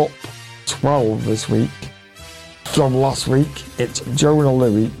song up 12 this week. From last week, it's Jonah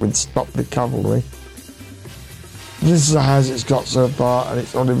Louie with Stop the Cavalry. This is the highest it's got so far, and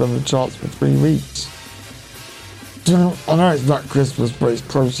it's only been in the charts for 3 weeks. So, I know it's not Christmas, but it's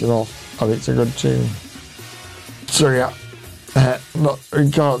close enough, and it's a good tune. So yeah, it's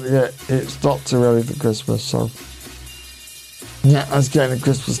not too early for Christmas, so yeah, let's get into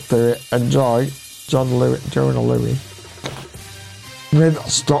Christmas spirit. Enjoy Jonah Louie with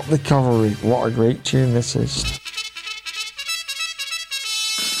Stop the Cavalry. What a great tune this is.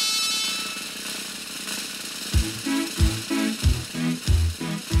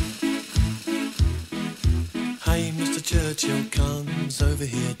 Hey, Mr. Churchill comes over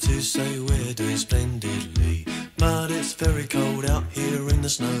here to say we're doing splendidly. But it's very cold out here in the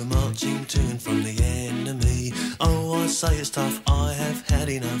snow, marching to and from the enemy. Oh, I say it's tough, I have had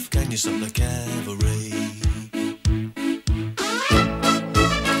enough. Can you stop the cavalry?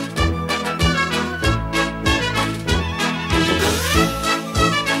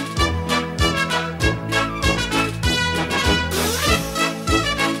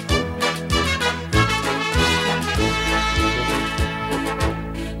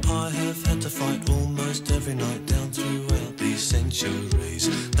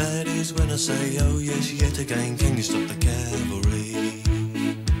 Say, oh yes, yet again, can you stop the cavalry?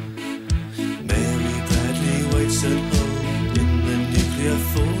 Mary Bradley waits at home in the nuclear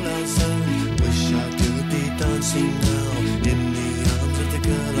fallout zone. Wish I could be dancing now in the arms of the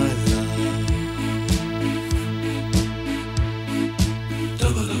girl I love.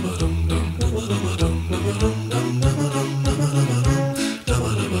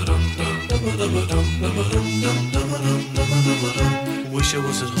 Wish I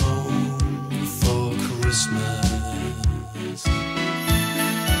was at home for Christmas.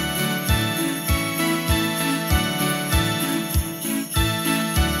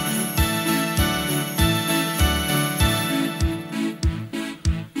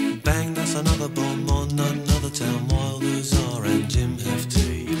 Bang, that's another bomb on another town while Luzar and Jim have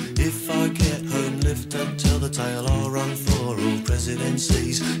tea. If I get home, lift and tell the tale, I'll run for all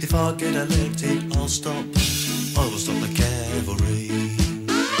presidencies. If I get elected, I'll stop. I will stop the cavalry.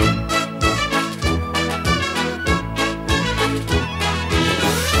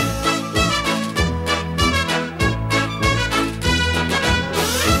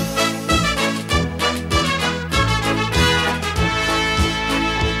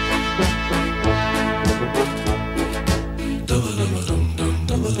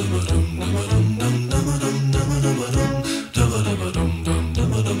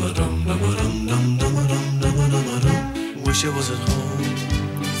 Wish I was at home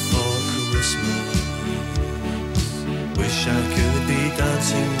for Christmas. Wish I could be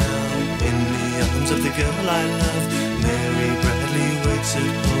dancing now in the arms of the girl I love. Mary Bradley waits at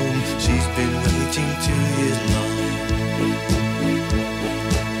home. She's been waiting 2 years long.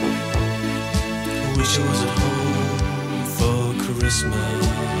 Wish I was at home for Christmas.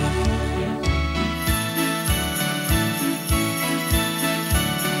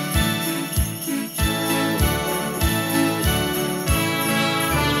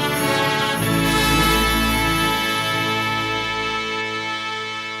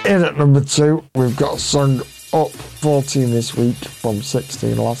 In at number 2, we've got a song up 14 this week from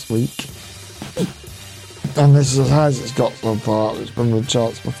 16 last week. And this is as high as it's got so far. It's been in the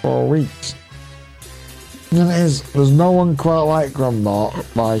charts for 4 weeks. And it is There's No One Quite Like Grandma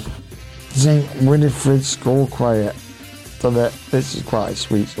by St. Winifred School Choir. So this is quite a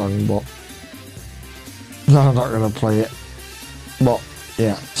sweet song, but no, I'm not going to play it. But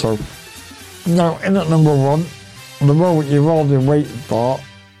yeah, so now in at number 1, the moment you've all been waiting for,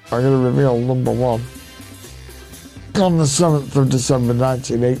 I'm going to reveal number 1. On the 7th of December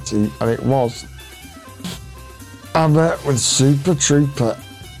 1980, and it was ABBA with Super Trooper.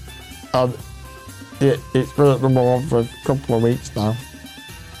 And it's been at number 1 for a couple of weeks now.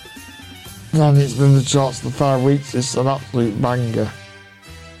 And it's been in the charts for 5 weeks. It's an absolute banger.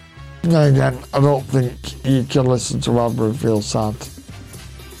 Then again, I don't think you can listen to ABBA and feel sad.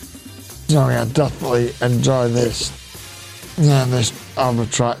 So yeah, definitely enjoy this. Yeah, this ABBA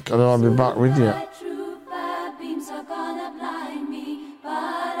track, and I'll be back with you. True fire beams are gonna blind me, but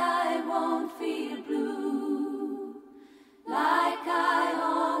I won't feel blue like I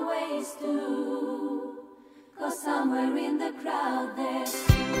always do. 'Cause somewhere in the crowd there's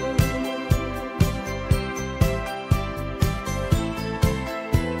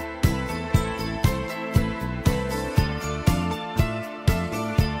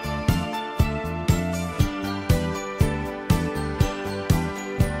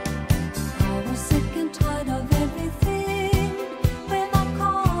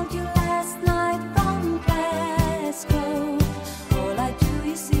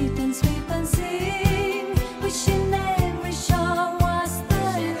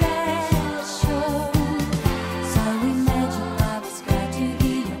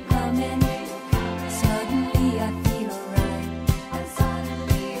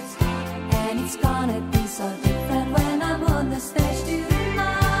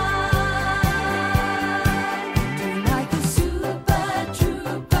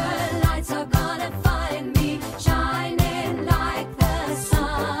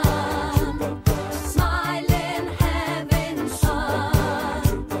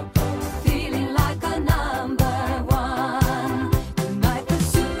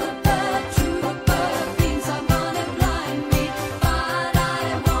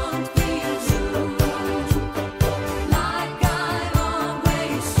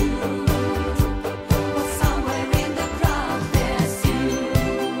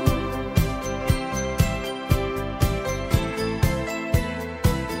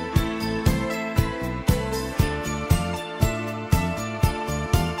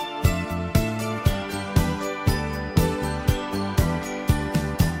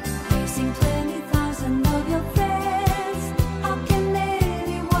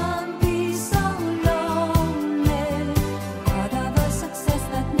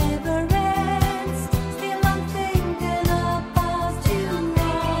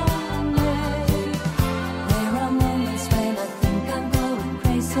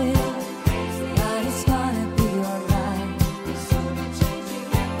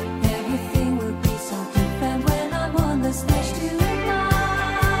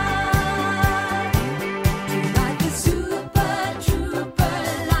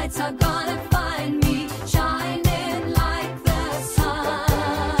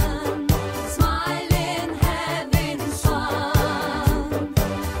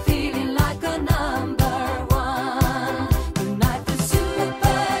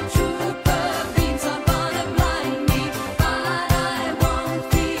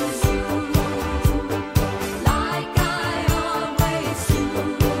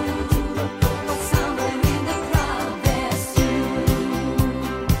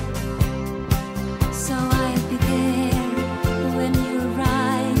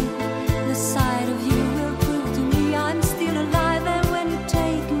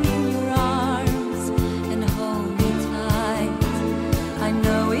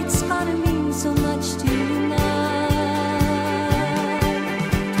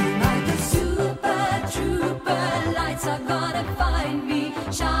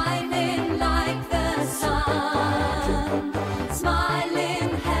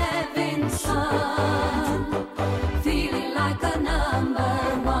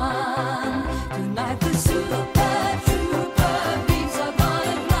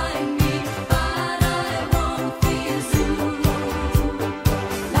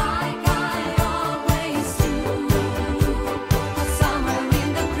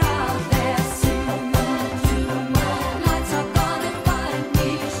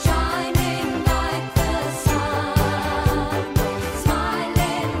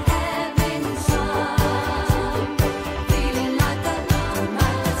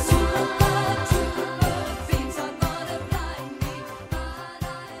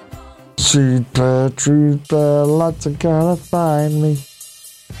Super trooper, lights are gonna find me.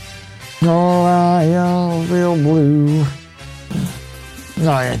 Oh, I feel blue.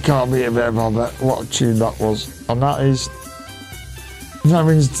 No, it can't be a bit of bother. What a tune that was. And that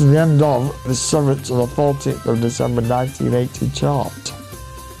brings to the end of the 7th to the 14th of December 1980 chart.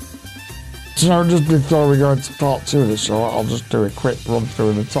 So just before we go into part 2 of the show, I'll just do a quick run through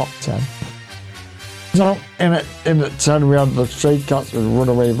of the top 10. So in at 10 we had the Stray Cats with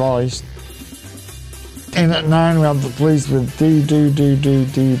Runaway Voice. In at 9 we had the Police with Dee Do Do Do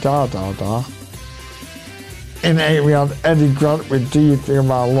Dee Da Da Da. In at 8 we had Eddie Grant with Do You Think of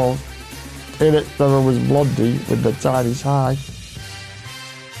My Love. In at 7 was Blondie with The Tidy's High.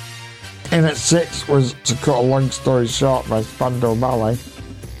 In at 6 was To Cut a Long Story Short by Spandau Ballet.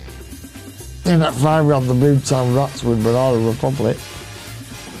 In at 5 we had the Boomtown Rats with Banana Republic.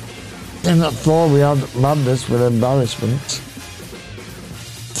 In at 4 we had Madness with Embarrassment.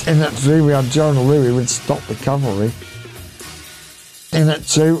 In at 3 we had Jonah Louie with Stop the Cavalry. In at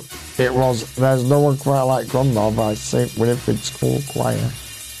 2 it was There's No One Quite Like Grandma by St. Winifred School Choir.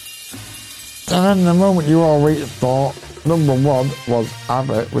 And then the moment you all waited for, number 1 was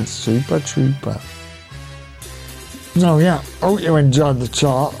ABBA with Super Trooper. So yeah, hope you enjoyed the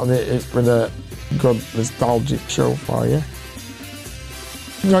chart and it's been a good nostalgic show for you.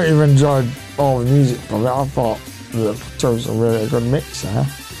 I hope you've enjoyed all the music from it. I thought the chose a really good mix there.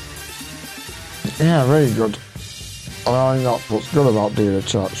 Yeah, really good. And I think that's what's good about doing a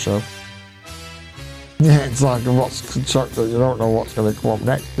chart show. Yeah, it's like a what's chart that you don't know what's going to come up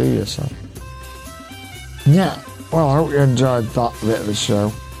next, do you? So yeah, well, I hope you enjoyed that bit of the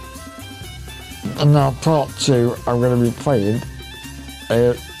show. And now part 2, I'm going to be playing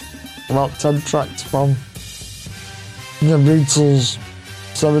about 10 tracks from the Beatles'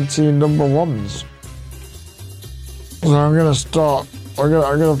 17 number 1s. So I'm going to start, I'm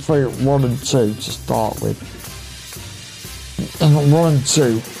going to play 1 and 2 to start with. And 1 and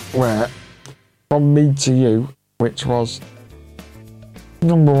 2 were From Me to You, which was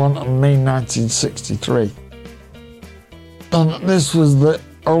number 1 in May 1963. And this was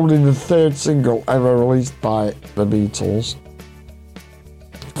only the 3rd single ever released by the Beatles.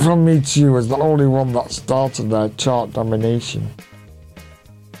 From Me to You was the only one that started their chart domination,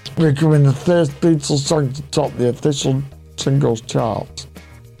 becoming the first Beatles song to top the official singles chart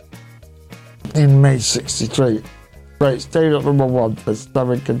in May 63. But it stayed at number 1 for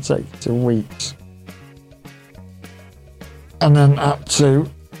 7 consecutive weeks. And then at 2,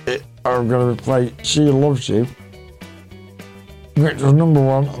 I'm going to play She Loves You, which was number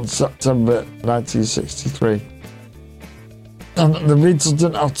 1 in September 1963. And the Beatles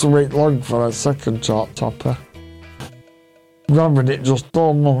didn't have to wait long for their second chart topper, grabbing it just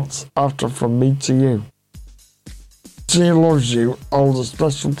 4 months after From Me to You. She Loves You holds a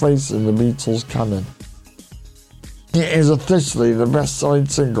special place in the Beatles canon. It is officially the best-selling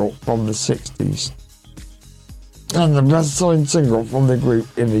single from the 60s, and the best-selling single from the group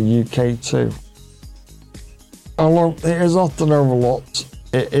in the UK too. Although it is often overlooked,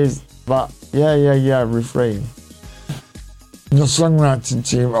 it is that yeah yeah yeah refrain. The songwriting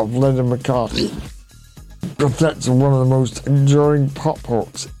team of Lennon and McCartney perfected one of the most enduring pop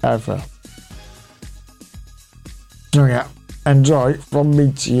hooks ever. So yeah, enjoy From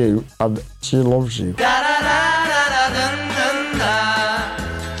Me to You and She Loves You.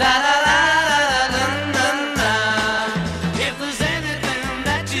 If there's anything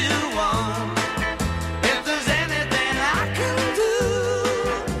that you want, if there's anything I can do,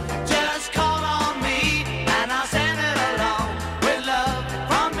 just call on me and I'll send it along with love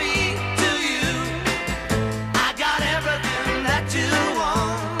from me to you. I got everything that you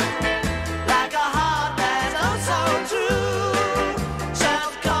want, like a heart that's oh so true.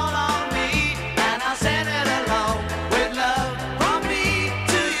 Just call on me and I'll send it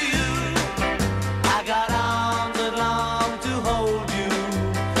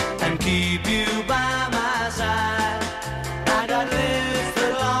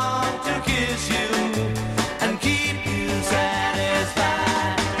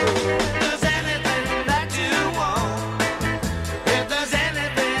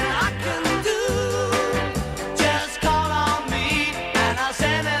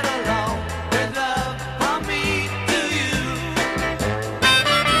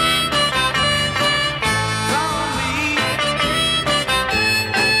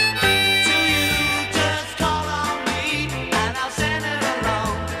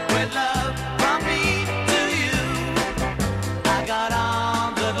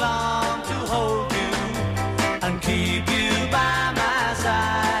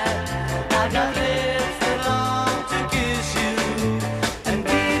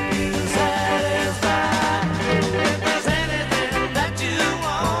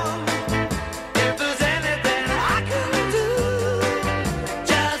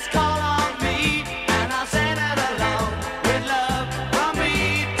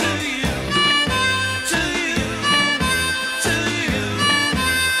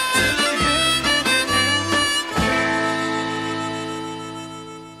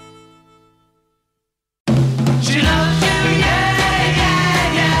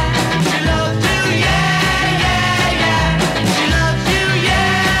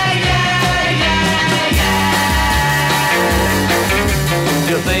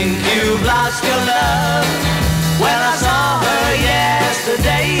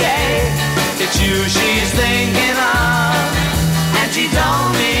it's you she's thinking of, and she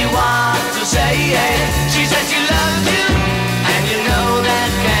told me what to say. She said she loves you, and you know that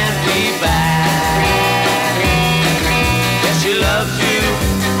can't be bad. Yes, she loves you,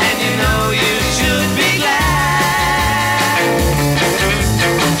 and you know you should be glad.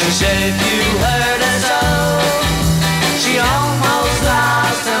 She said if you hurt her so, she almost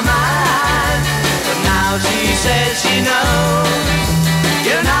lost her mind. But now she says she knows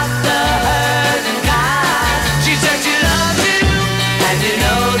you're not the hurting kind. She said she loves you, and you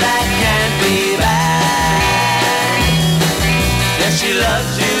know that can't be bad. Yes, she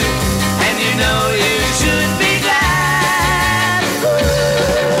loves you, and you know you should be glad.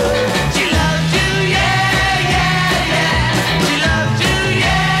 She loves you, yeah, yeah, yeah. She loves you,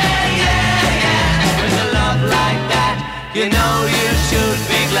 yeah, yeah, yeah. With a love like that, you know you should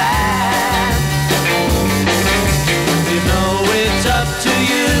be glad. You know it's up to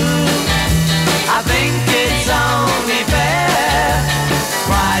you. I think it's only fair.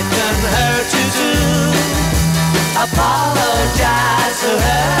 Pride can hurt you too. Apologize to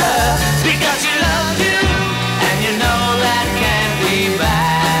her, because she loves you, and you know that can't be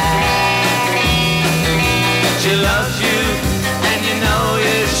bad. She loves you, and you know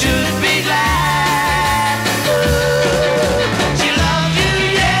you should be glad. She loves you,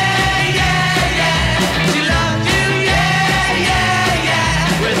 yeah, yeah, yeah. She loves you, yeah, yeah,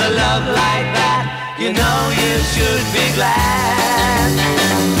 yeah. With a love like that, you know you should be glad.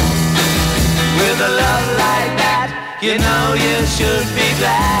 With a love like that, you know you should be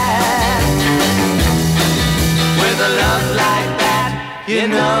glad. With a love like that, you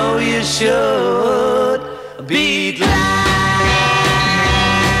know you should be glad.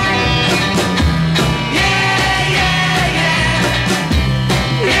 Yeah, yeah, yeah.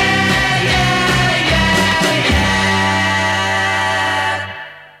 Yeah, yeah, yeah, yeah.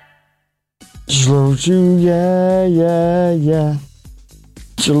 She loves you, yeah, yeah, yeah.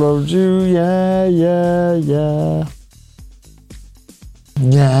 She loves you, yeah, yeah, yeah.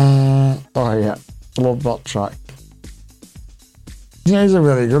 Yeah. Oh, yeah. Love that track. Yeah, it's a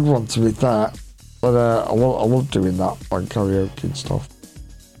really good one, to be fair. But I love doing that on karaoke and stuff.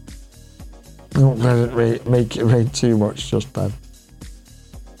 I didn't make it rain too much just then.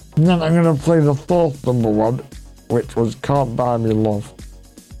 And then I'm going to play the fourth number one, which was Can't Buy Me Love,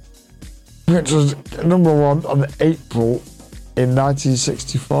 which was number one on April in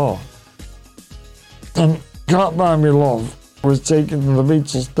 1964. And Can't Buy Me Love was taken from the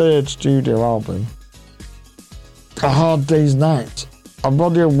Beatles' third studio album, A Hard Day's Night, a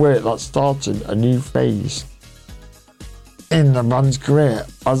body of work that started a new phase in the band's career,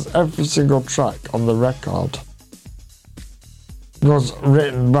 as every single track on the record was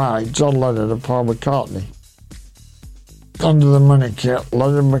written by John Lennon and Paul McCartney under the moniker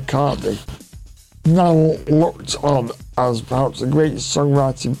Lennon-McCartney, now looked on as perhaps the greatest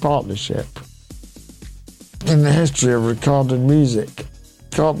songwriting partnership in the history of recorded music.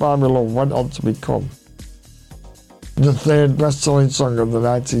 Can't Buy Me Love went on to become the third best-selling song of the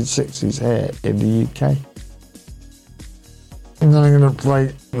 1960s here in the UK. And then I'm going to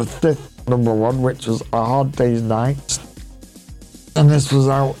play the fifth number one, which was A Hard Day's Night. And this was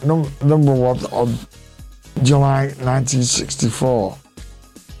out number one on July 1964.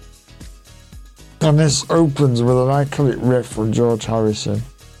 And this opens with an iconic riff from George Harrison.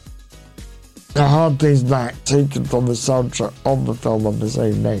 A Hard Day's Night, taken from the soundtrack of the film of the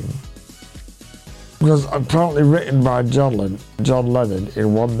same name, was apparently written by John Lennon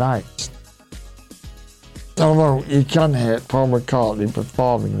in one night. Although you can hear Paul McCartney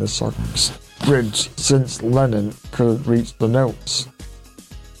performing the song's bridge, since Lennon couldn't reach the notes.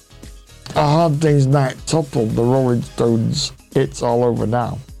 A Hard Day's Night toppled the Rolling Stones' It's All Over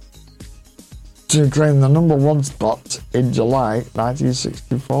Now to claim the number one spot in July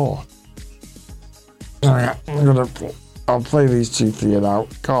 1964. Alright, I'll play these two for you now.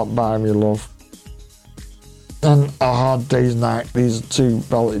 Can't Buy Me Love and A Hard Day's Night. These are two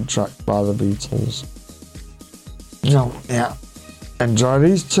belting tracks by the Beatles. So, yeah, enjoy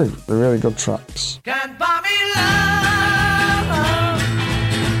these two. They're really good tracks. Can't buy me love,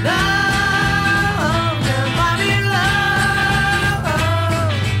 love, can't buy me love.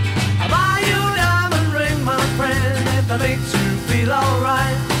 I'll buy you a diamond ring, my friend, if that makes you feel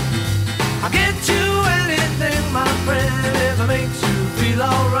alright. I'll get you anything, my friend, if it makes you feel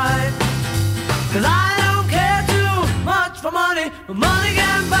alright. 'Cause I don't care too much for money, but money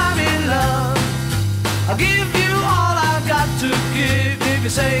can't buy me love. I'll give you all I've got to give if you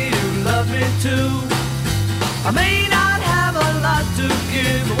say you love me too. I may not have a lot to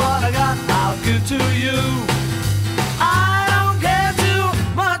give, but what I got I'll give to you. I don't care too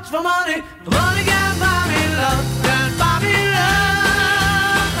much for money, but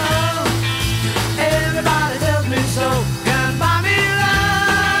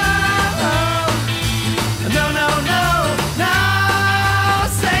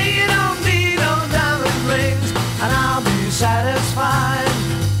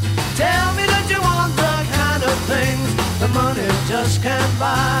just can't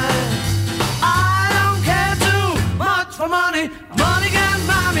buy. I don't care too much for money. Money can't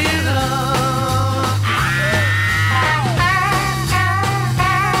buy me love.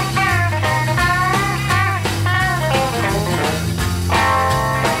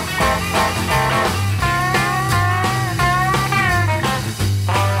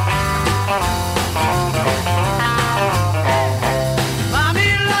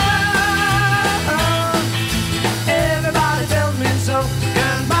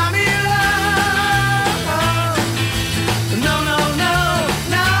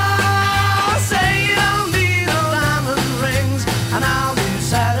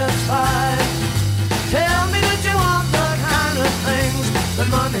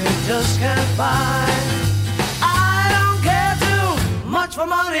 Just can't buy. I don't care too much for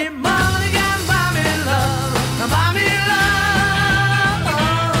money. Money can buy me love. Can buy me love,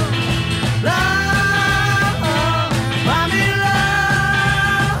 love. Buy me love.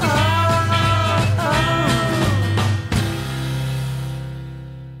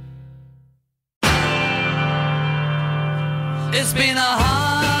 It's been a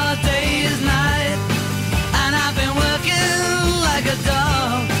hard day's night, and I've been working like a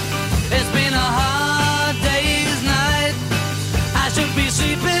dog. It's been a hard day's night. I should be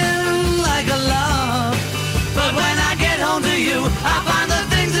sleeping like a log. But when I get home to you, I find the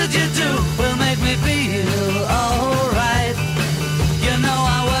things that you do will make me feel alright. You know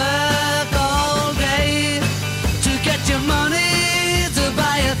I work all day to get your money to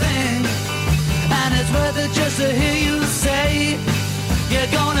buy a thing, and it's worth it just to hear you say you're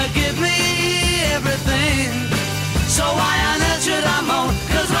gonna give me everything. So why on earth should I moan?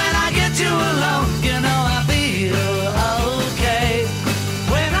 'Cause when I get you alone, you know I feel okay.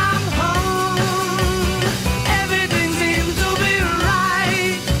 When I'm home, everything seems to be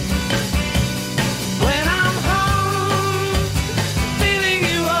right. When I'm home, feeling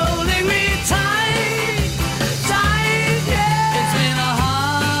you holding me tight, tight, yeah. It's been a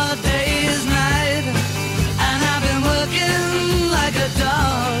hard day's night, and I've been working like a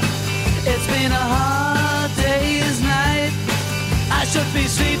dog. It's been a hard day's night. I should be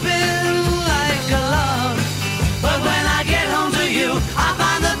sleeping like a log. But when I get home to you, I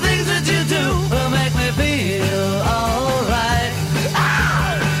find the things that you do will make me feel alright.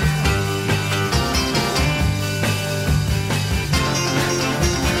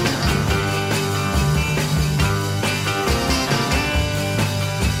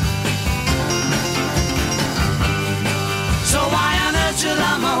 So why on earth should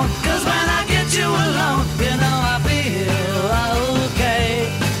I moan? 'Cause when I get you alone, you know I feel okay.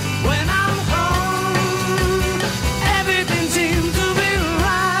 When I'm home, everything seems to be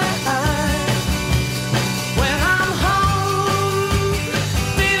right. When I'm home,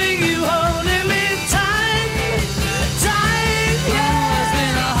 feeling you holding me tight, tight, yeah. It's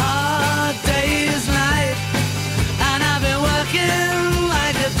been a hard day's night, and I've been working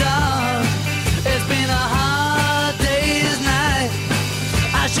like a dog. It's been a hard day's night.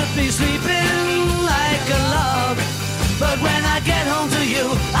 I should be sleeping like a log. But when I get home to you,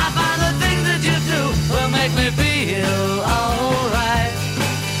 I find the things that you do will make me feel alright.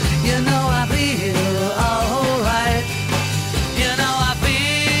 You know I feel alright. You know I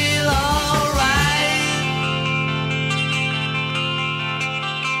feel alright.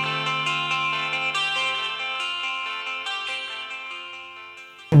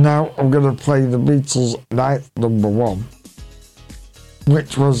 Now I'm going to play the Beatles' ninth number one,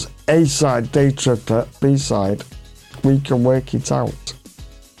 which was A-side Day Tripper, B-side We Can Work It Out.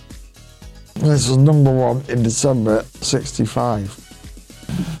 This was number one in December '65.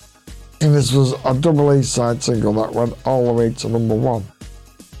 And this was a double A-side single that went all the way to number one.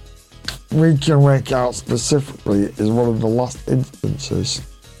 We Can Work It Out specifically is one of the last instances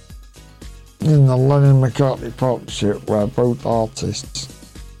in the Lennon-McCartney partnership where both artists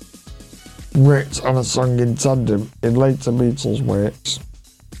worked on a song in tandem in later Beatles works,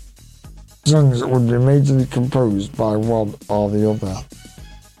 songs that would be majorly composed by one or the other,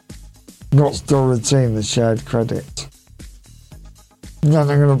 but still retain the shared credit. Then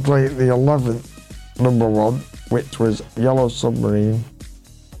I'm going to play the 11th number one, which was Yellow Submarine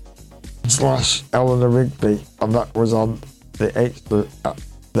 / Eleanor Rigby, and that was on the 8th of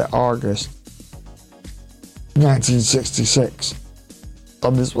August 1966.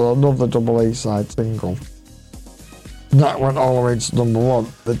 And this was another double A-side single. That went all the way to number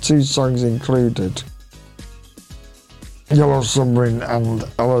one. The two songs included Yellow Submarine and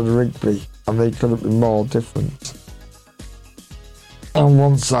Eleanor Rigby, and they couldn't be more different. On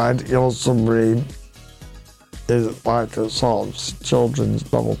one side, Yellow Submarine is like a sort of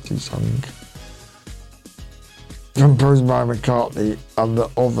children's novelty song. composed by McCartney and the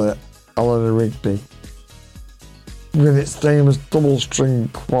other Eleanor Rigby, with its famous double-string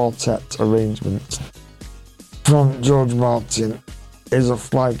quartet arrangement from George Martin, is a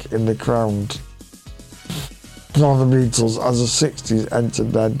flag in the ground for the Beatles as the 60s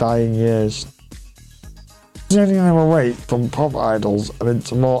entered their dying years, turning them away from pop idols and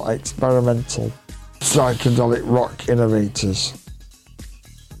into more experimental, psychedelic rock innovators.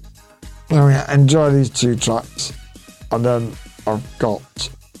 Now, yeah, enjoy these two tracks, and then I've got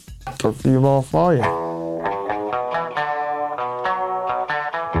a few more for you.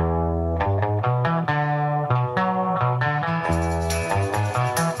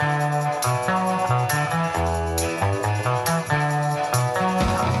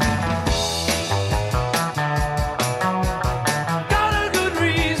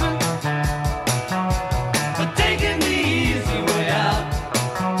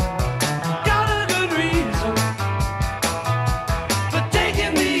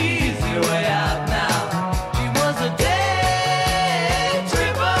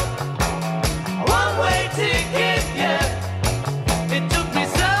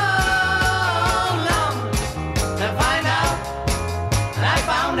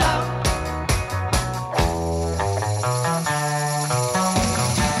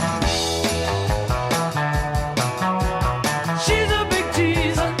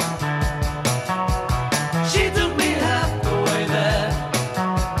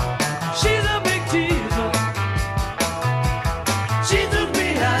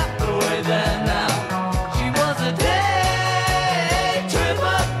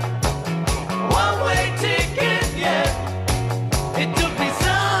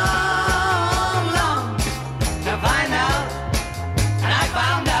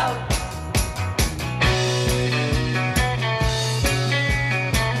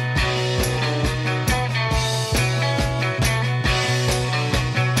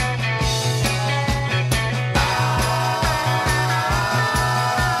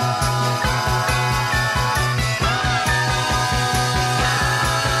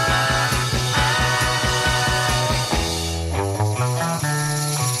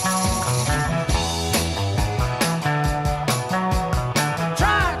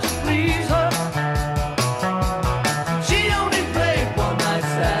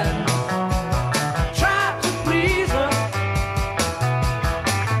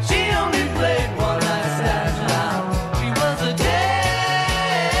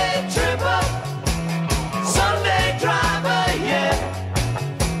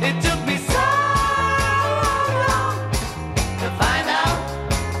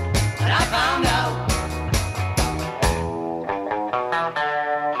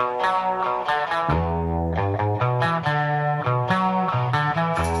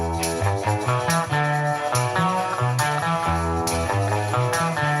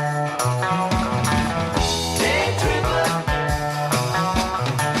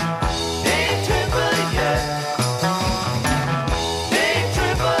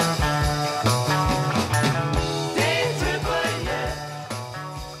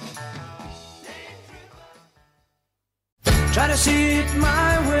 Try to see it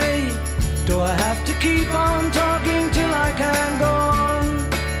my way. Do I have to keep on talking till I can go on?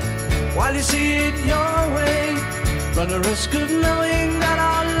 While you see it your way, run a risk of knowing that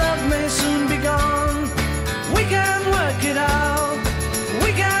our love may soon be gone. We can work it out.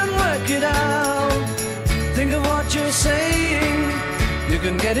 We can work it out. Think of what you're saying. You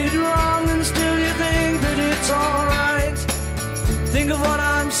can get it wrong and still you think that it's alright. Think of what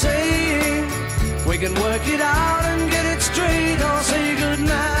I'm saying. We can work it out and get it straight or say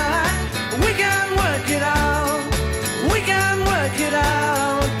goodnight. We can work it out. We can work it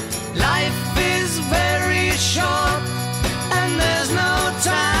out. Life is very short and there's no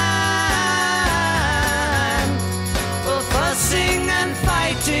time for fussing and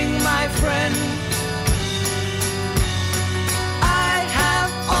fighting, my friend. I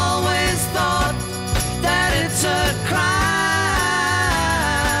have always thought that it's a crime.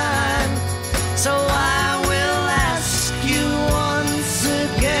 So I will ask you once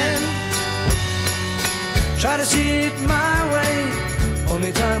again. Try to see it my way.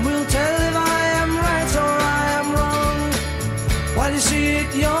 Only time will tell if I am right or I am wrong. While you see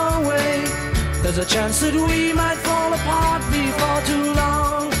it your way, there's a chance that we might fall apart before too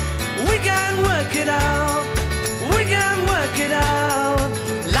long. We can work it out. We can work it out.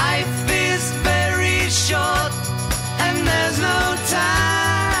 Life is very short and there's no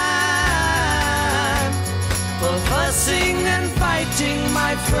time for fussing and fighting,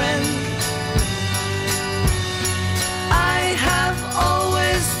 my friend. I have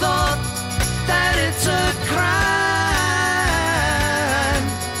always thought that it's a crime.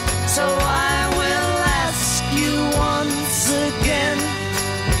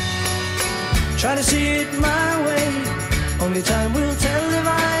 Try to see it my way. Only time will tell if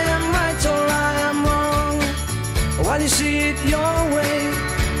I am right or I am wrong. While you see it your way,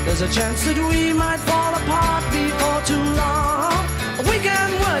 there's a chance that we might fall apart before too long. We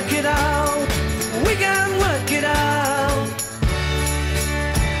can work it out. We can work it out.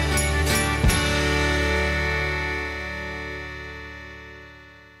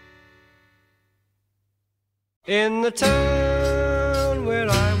 In the town where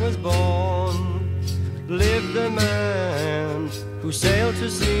I was born lived a man who sailed to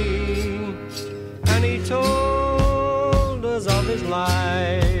sea, and he told us of his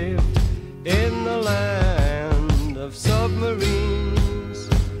life in the land of submarines.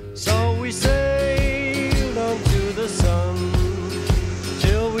 So we sailed onto the sun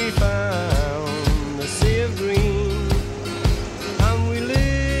till we found the sea of green, and we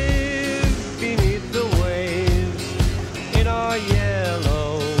lived beneath the waves in our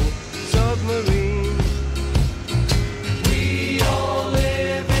yellow submarine. We all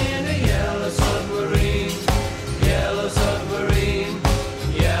live in a yellow submarine, yellow submarine,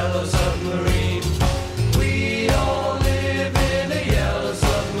 yellow submarine. We all live in a yellow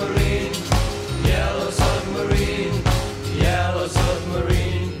submarine, yellow submarine, yellow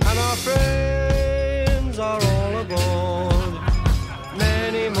submarine. And our friends are all aboard,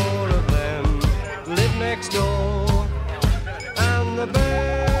 many more of them live next door, and the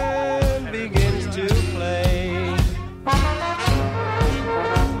band begins to play.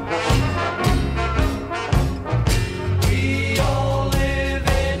 We all live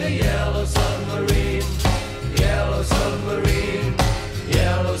in a yellow submarine, yellow submarine,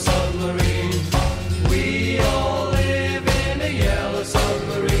 yellow submarine. We all live in a yellow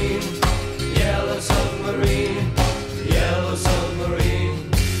submarine, yellow submarine, yellow submarine.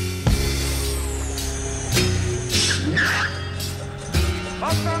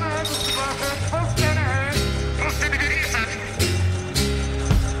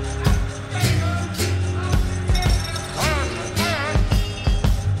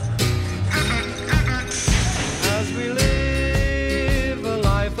 As we live a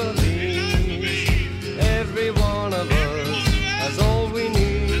life of ease, every one of us has all we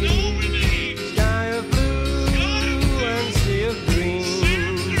need. Sky of blue and sea of green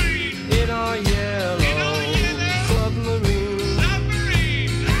in our yellow submarine.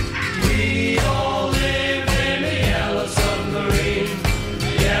 We all live in a yellow submarine,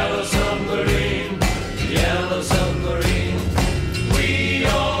 yellow submarine, yellow submarine. We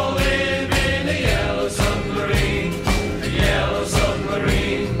all live in a yellow submarine, yellow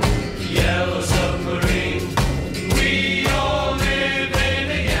submarine, yellow submarine. We all live in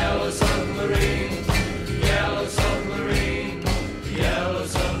a yellow submarine, yellow submarine, yellow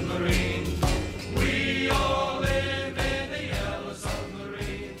submarine. We all live in a yellow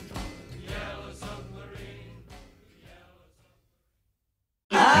submarine, yellow submarine.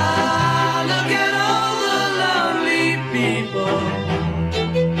 Ah, look at all the lonely people.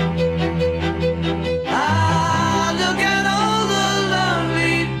 Ah, look at all the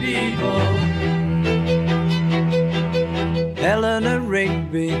lonely people. Eleanor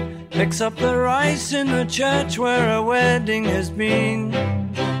Rigby picks up the rice in the church where a wedding has been.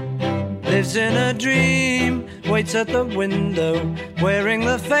 Lives in a dream, waits at the window, wearing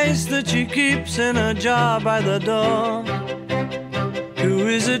the face that she keeps in a jar by the door. Who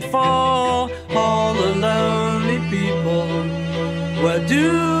is it for? All the lonely people. Where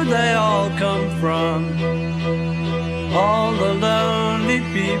do they all come from? All the lonely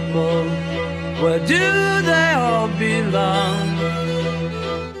people. Where do they all belong?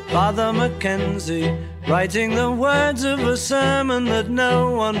 Father Mackenzie, writing the words of a sermon that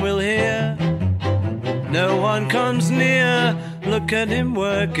no one will hear. No one comes near, look at him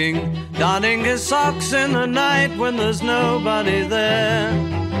working, darning his socks in the night when there's nobody there.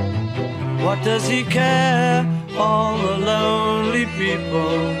 What does he care? All the lonely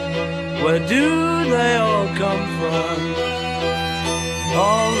people. Where do they all come from?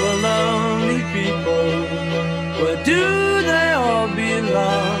 All the lonely people. Where do they all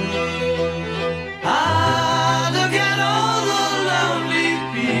belong? Ah, look at all the lonely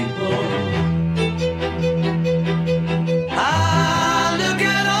people. Ah, look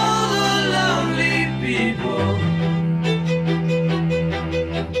at all the lonely people.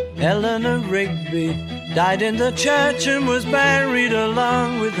 Eleanor Rigby died in the church and was buried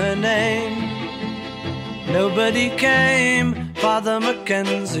along with her name. Nobody came, Father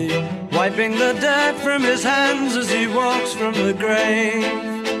Mackenzie, wiping the dirt from his hands as he walks from the grave.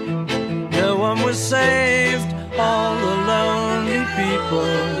 No one was saved, all the lonely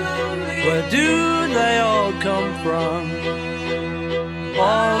people. Where do they all come from?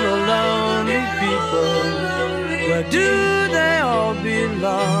 All the lonely people. Where do they all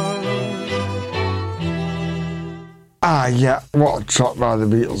belong? Ah, yeah, what a track by the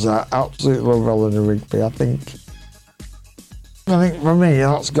Beatles there. Absolutely love Eleanor Rigby. I think for me,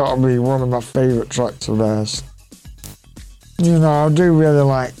 that's got to be one of my favourite tracks of theirs. You know, I do really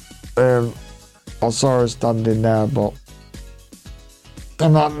like I Saw Her Standing There, but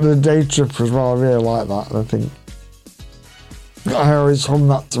and that the Day Trip as well, I really like that, and I think I always hum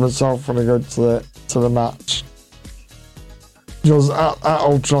that to myself when I go to the match. Because at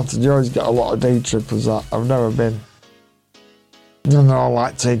Old Trafford you always get a lot of day trippers that I've never been. You know,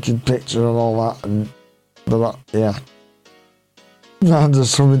 like taking pictures and all that, and yeah. I'm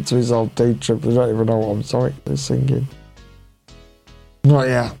just humming to myself, day trip, I don't even know what I'm singing. But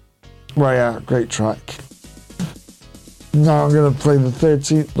yeah. Well, yeah, great track. Now I'm going to play the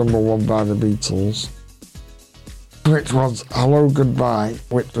 13th number one by the Beatles, which was Hello Goodbye,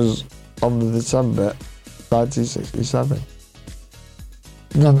 which was on the December 1967.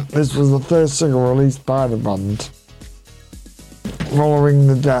 And this was the first single released by the band following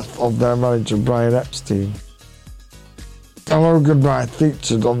the death of their manager Brian Epstein. Hello Goodbye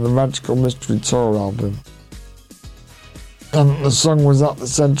featured on the Magical Mystery Tour album, and the song was at the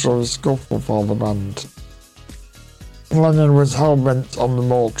centre of a scuffle for the band. Lennon was hell-bent on the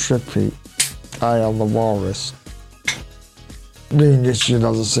more trippy Eye on the Walrus being issued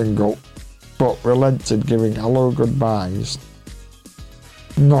as a single, but relented, giving Hello Goodbyes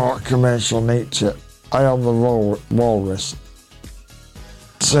more commercial nature. Eye on the Walrus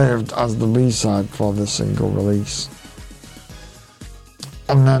served as the B-side for the single release.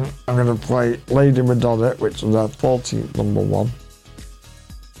 And then I'm going to play Lady Madonna, which was their 14th number one,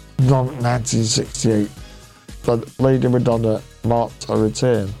 from 1968. But Lady Madonna marked a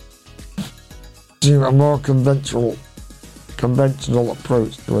return to a more conventional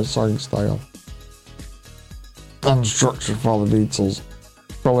approach to a song style and structure for the Beatles,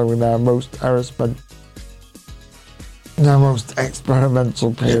 following their most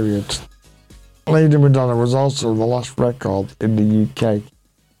experimental period. Lady Madonna was also the last record in the UK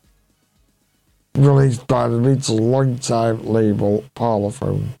released by the Beatles' longtime label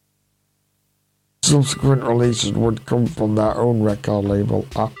Parlophone. Subsequent releases would come from their own record label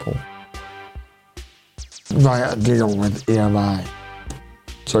Apple via a deal with EMI.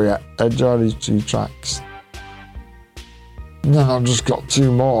 So yeah, enjoy these two tracks. And then I've just got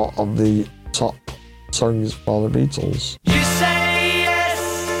two more of the top songs for the Beatles. You say yes,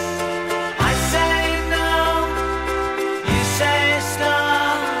 I say no. You say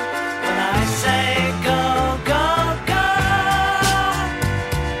stop, and I say go, go, go.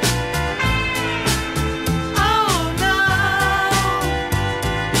 Oh no,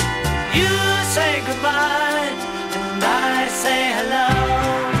 you say goodbye, and I say hello.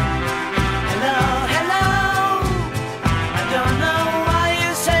 Hello, hello. I don't know why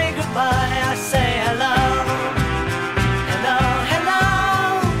you say goodbye. I say hello.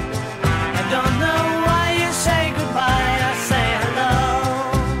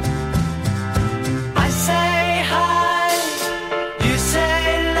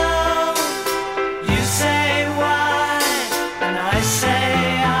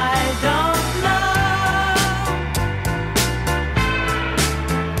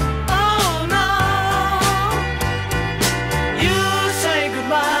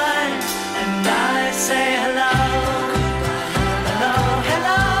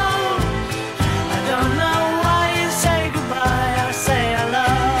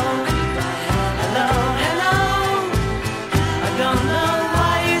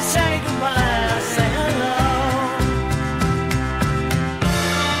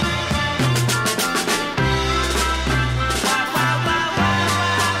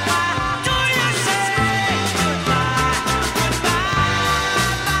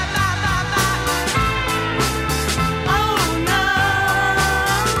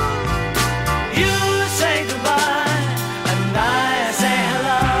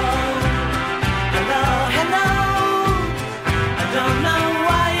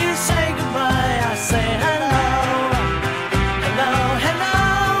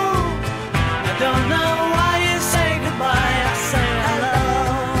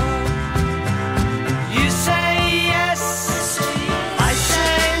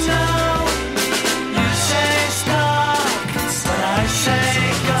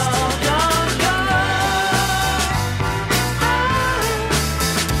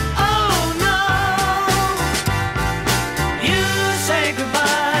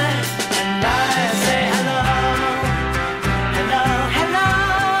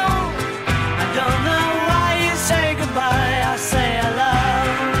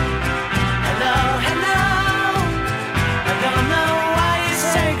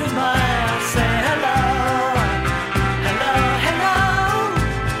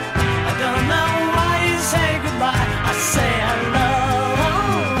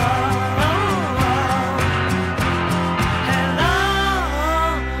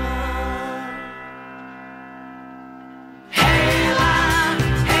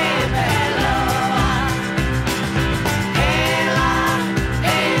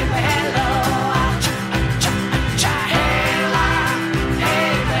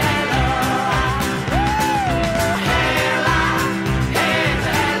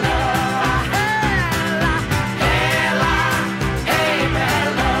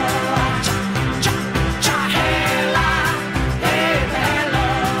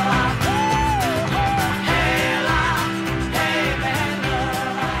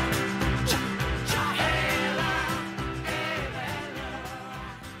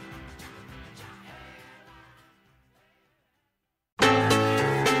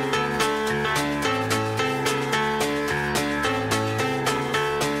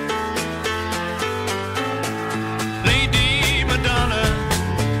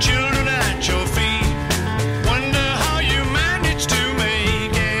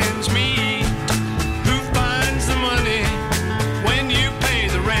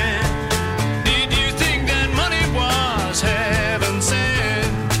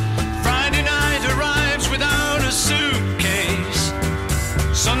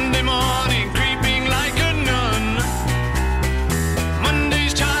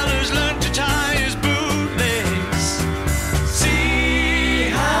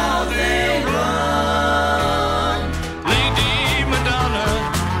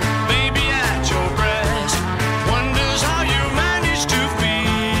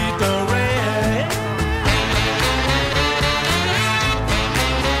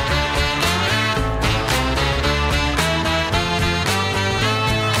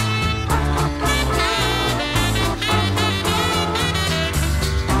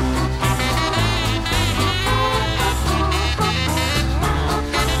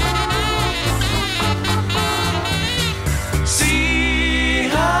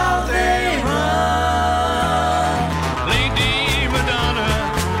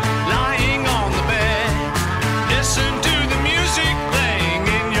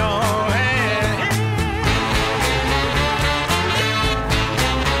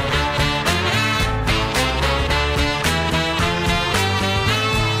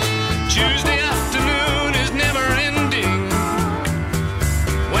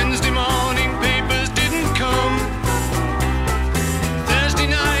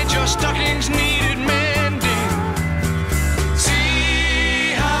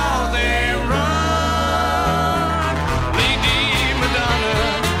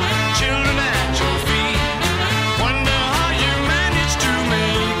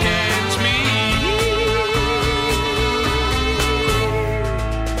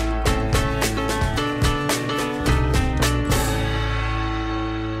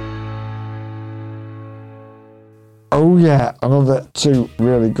 Oh yeah, another two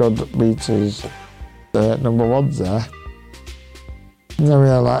really good Beatles number ones there. I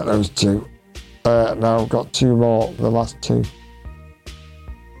really like those two. Now I've got two more, the last two.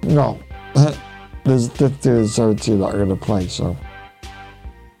 No, there's 50 and 70 that are going to play, so.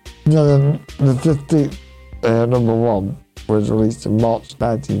 Yeah, then the 50 number one was released in March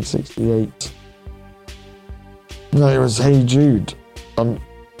 1968. No, it was Hey Jude, and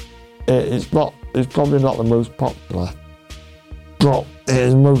it's probably not the most popular, but it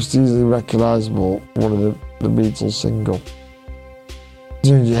is most easily recognisable, one of the Beatles single. As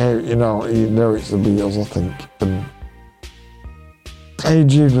soon as you hear it, you know it's the Beatles, I think. And Hey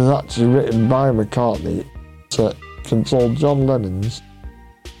Jude was actually written by McCartney to console John Lennon's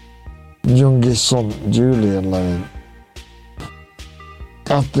youngest son, Julian Lennon.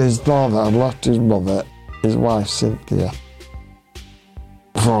 After his father had left his mother, his wife Cynthia,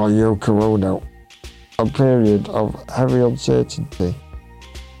 for Yoko Ono, a period of heavy uncertainty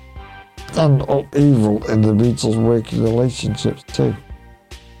and upheaval in the Beatles' working relationships too.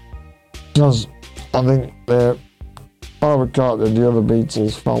 Because I think Paul McCartney and the other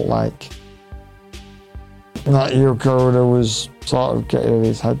Beatles felt like that Yoko Ono was sort of getting in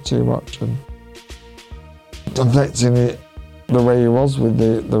his head too much and affecting it the way he was with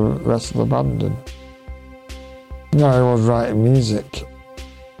the rest of the band. And he was writing music.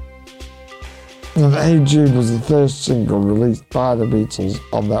 And Hey Jude was the first single released by the Beatles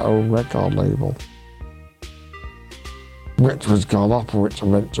on their own record label, which was called Opera, which I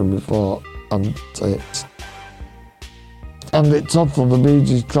mentioned before, and it's off of the Bee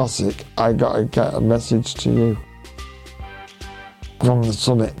Gees classic I Gotta Get a Message to You from the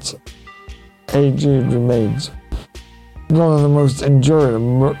Summit. Hey Jude remains one of the most enduring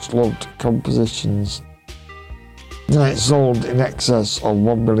and much loved compositions. And it sold in excess of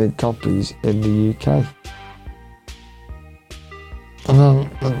 1 million copies in the UK. And then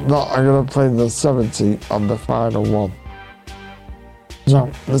I'm going to play the 70th and the final one. So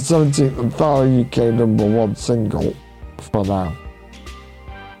the 17th and final UK number one single for now.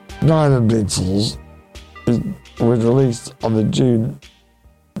 Nine of the Beatles was released in June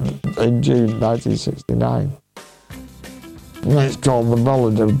 1969. And it's called The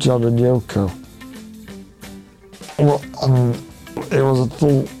Ballad of John and Yoko. Well, it was a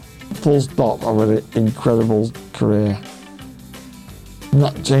full stop of an incredible career. And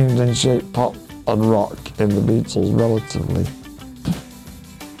that changed and shaped pop and rock in the Beatles' relatively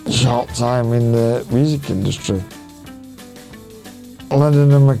short time in the music industry.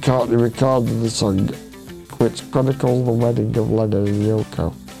 Lennon and McCartney recorded the song, which chronicles the wedding of Lennon and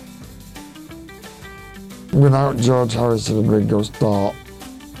Yoko. Without George Harrison and Ringo Starr,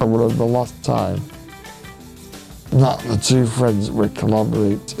 and one of the last time that the two friends would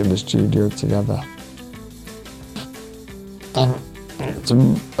collaborate in the studio together. And it's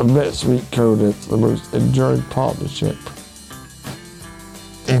a bittersweet coda to the most enduring partnership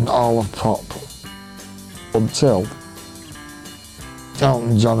in all of pop until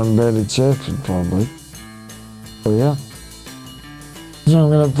Elton John and Bernie Taupin, probably. So yeah. So I'm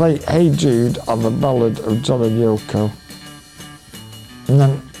going to play Hey Jude on the Ballad of John and Yoko. And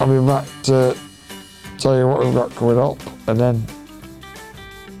then I'll be back to tell you what we've got coming up. And then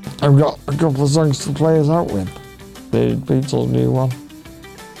I've got a couple of songs to play us out with. The Beatles' new one.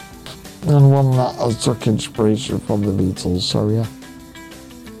 And one that has took inspiration from the Beatles, so yeah.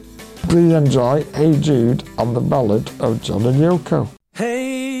 Please enjoy Hey Jude on the Ballad of John and Yoko.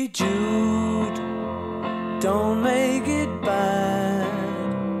 Hey Jude, don't make it bad.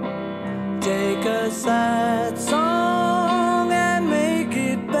 Take a sad song and make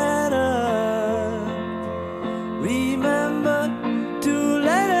it better. Remember to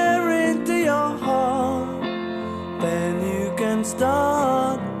let her into your heart. Then you can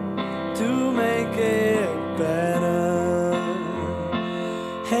start to make it better.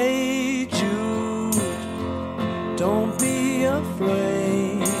 Hey Jude, don't be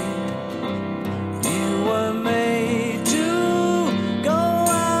afraid. You were made to go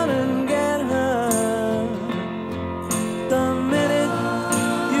out and get her. The minute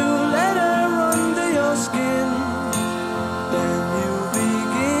you let her under your skin, then you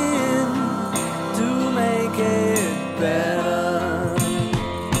begin to make it better.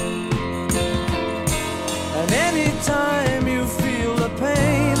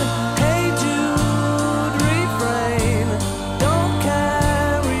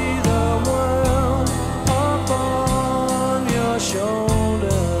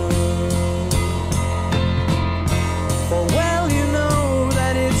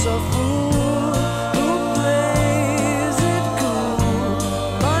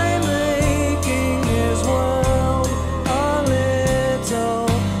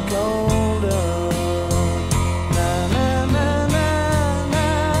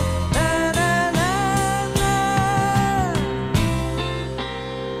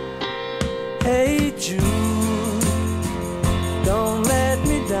 Jude, don't let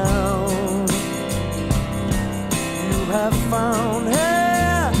me down. You have found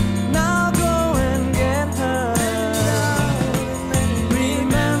her, now go and get her.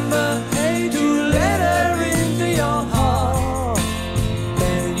 Remember to let her into your heart,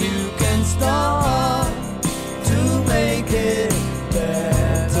 then you can start to make it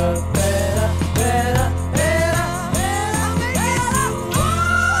better, better, better, better, better, better.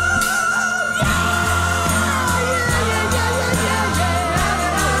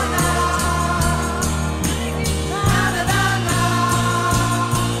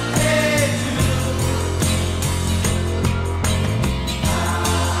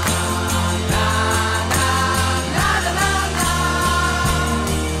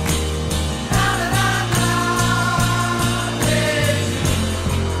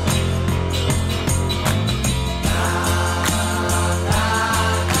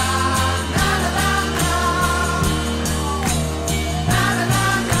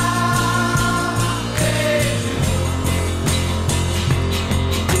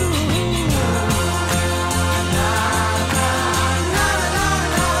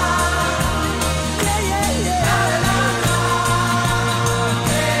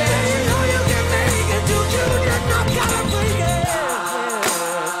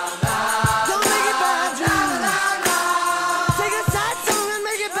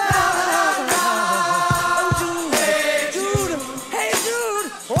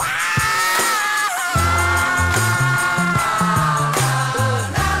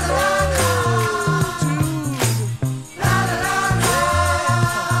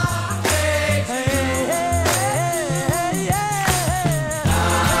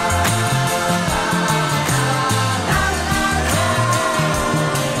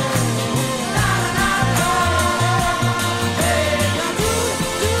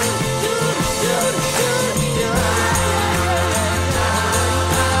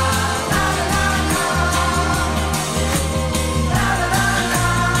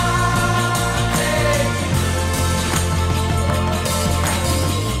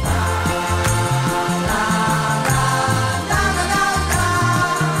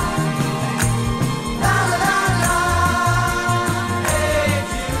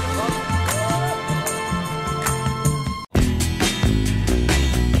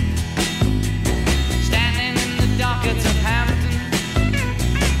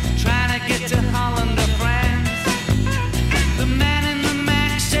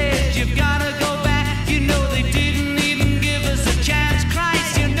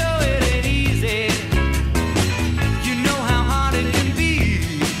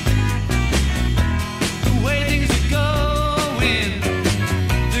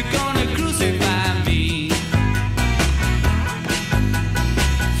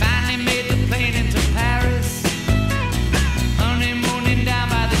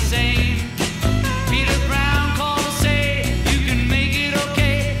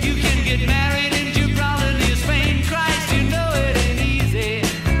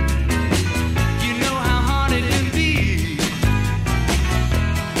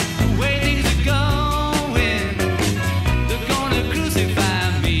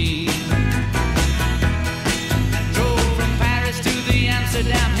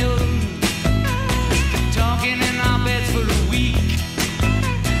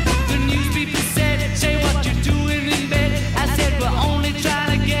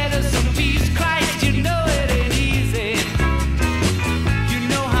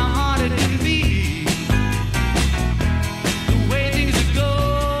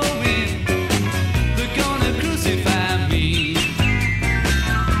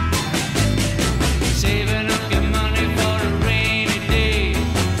 Saving up your money for a rainy day,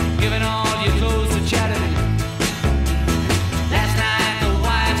 giving all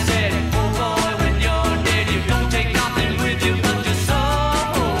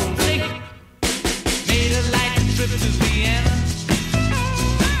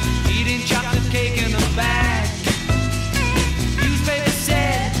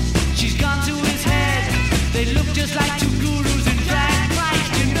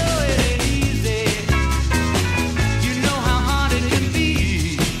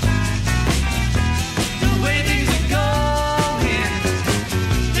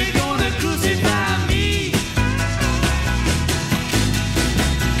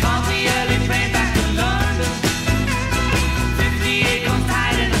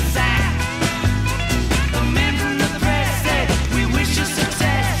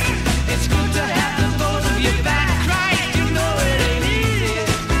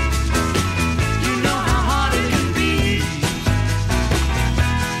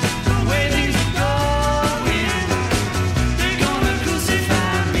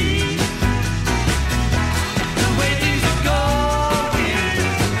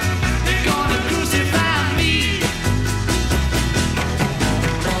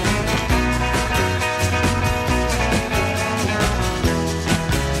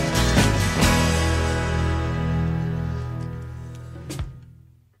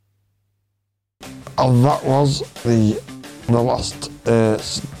And that was the last,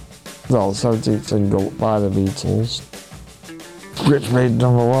 17th single by the Beatles, which made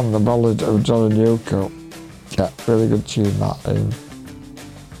number one, The Ballad of John and Yoko. Yeah, really good tune that.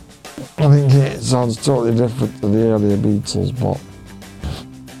 I think it sounds totally different to the earlier Beatles, but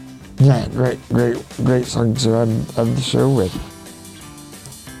yeah, great song to end the show with.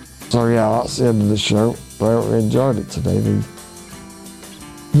 So yeah, that's the end of the show. I hope you enjoyed it today.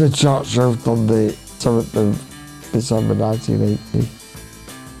 The chart show on the 7th of December 1980.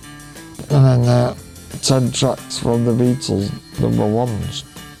 And then 10 tracks from the Beatles, number ones.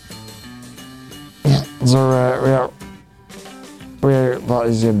 Yeah, so that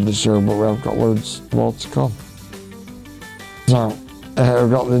is the end of the show, but we have got loads more to come. So, we've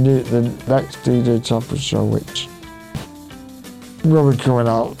got the next DJ Chopper show, which will be coming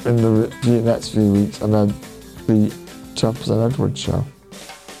out in the next few weeks, and then the Chappers and Edwards show.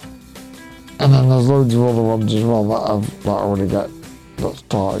 And then there's loads of other ones as well that I want to get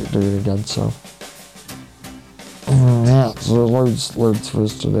started doing again, so. Yeah, so there's loads for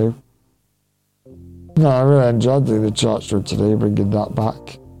us to do. No, I really enjoyed doing the chart show today, bringing that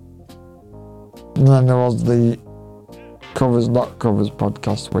back. And then there was the Covers Not Covers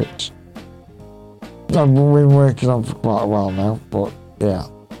podcast, which I've been working on for quite a while now, but yeah.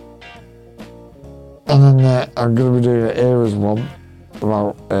 And then I'm going to be doing an Eras one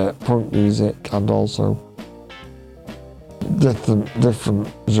about punk music and also different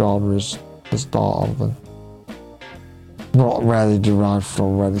genres to start off with. Not where they derived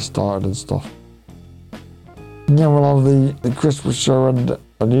from, where they started and stuff. Yeah, we'll have the Christmas show and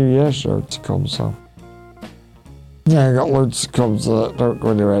a New Year show to come, so. Yeah, I got loads to come, so don't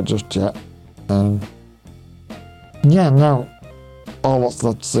go anywhere just yet. Yeah, no. All that's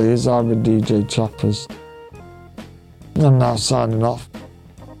left to say is I've been DJ Choppers. I'm now signing off.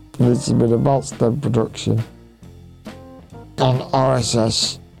 This has been a Balsted production on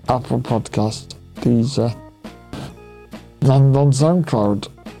RSS, Apple Podcast, Deezer, and on SoundCloud,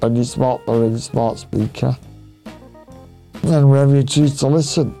 on your smartphone and your smart speaker. And wherever you choose to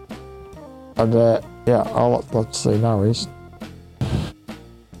listen. And yeah, all that's left to say now is,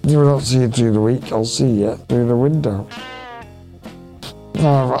 if I don't see you through the week, I'll see you through the window.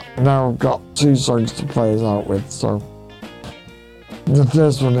 Now I've got 2 songs to play us out with, so. The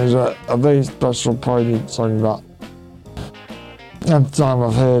first one is a very special, poignant song that every time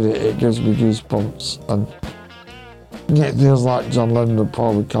I've heard it, it gives me goosebumps, and it feels like John Lennon and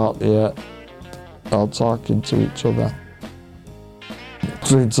Paul McCartney are talking to each other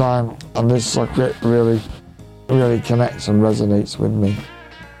through time, and this song really connects and resonates with me.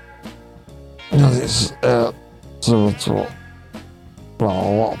 Because it's similar to what, well,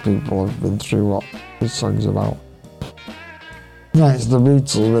 a lot of people have been through what this song's about. Yeah, it's the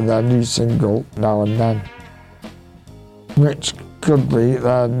Beatles with their new single, Now and Then, which could be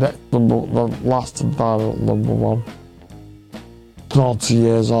their the last and final number one. 40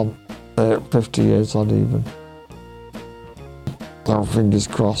 years on, 50 years on even. So fingers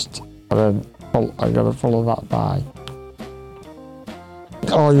crossed, and then I'm going to follow that by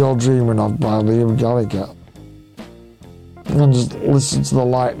All You're Dreaming Of by Liam Gallagher. And just listen to the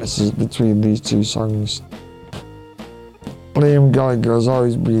likenesses between these 2 songs. Liam Gallagher has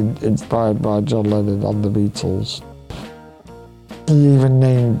always been inspired by John Lennon and the Beatles. He even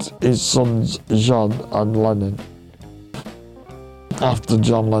named his sons John and Lennon after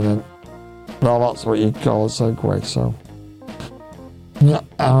John Lennon. Well, that's what you'd call a segue, so. Yeah,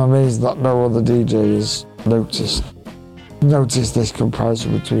 I'm amazed that no other DJ has noticed this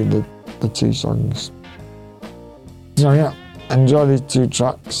comparison between the 2 songs. So yeah, enjoy these 2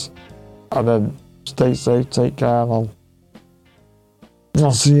 tracks, and then stay safe, take care, and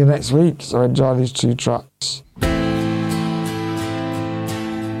I'll see you next week, so enjoy these 2 tracks.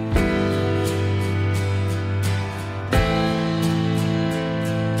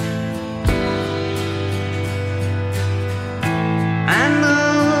 I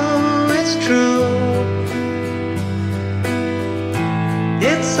know it's true.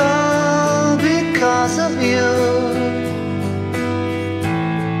 It's all because of you.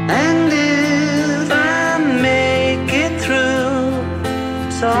 And if I make it through,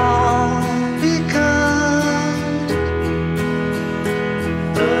 it's all because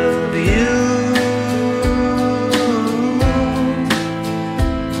of you.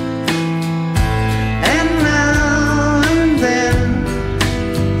 And now and then,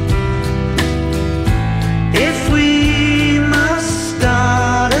 if we must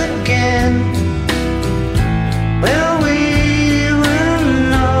start again,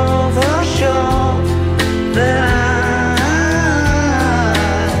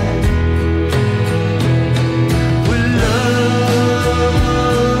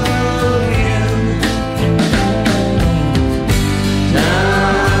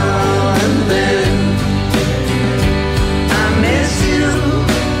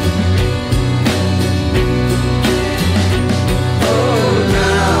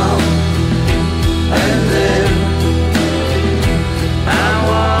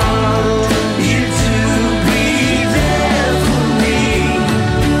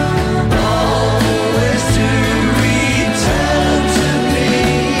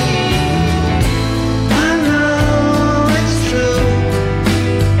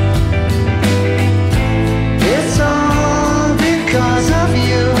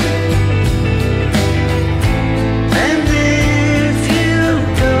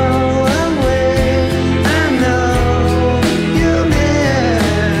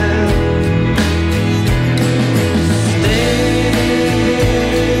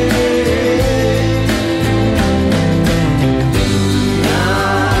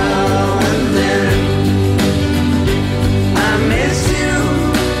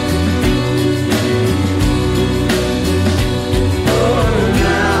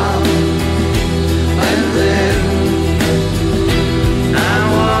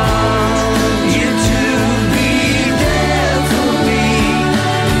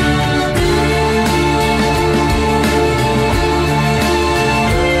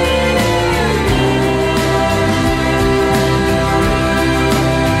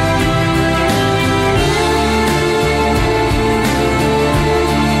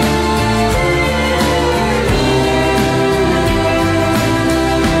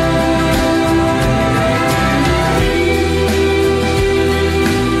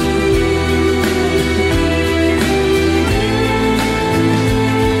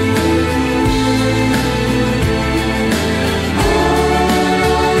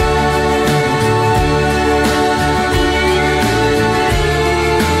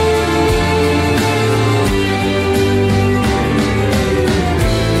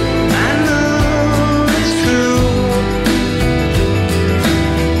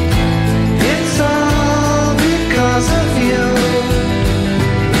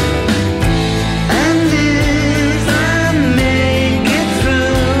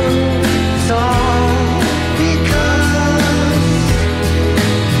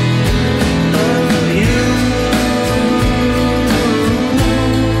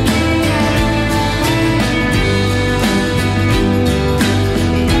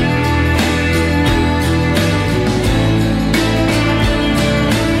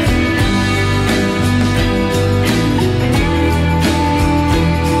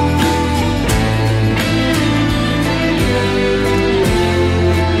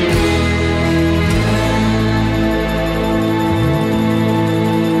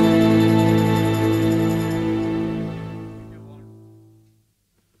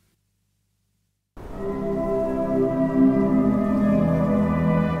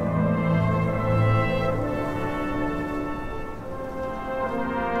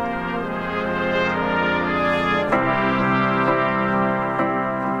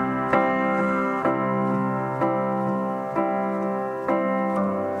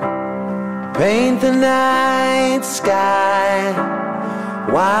 paint the night sky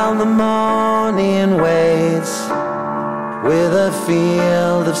while the morning waits with a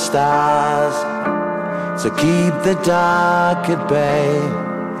field of stars to keep the dark at bay.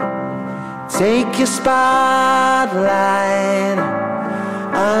 Take your spotlight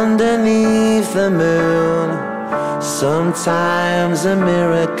underneath the moon. Sometimes a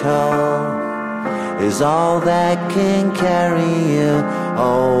miracle is all that can carry you.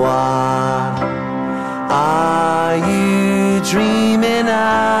 Oh, what are you dreaming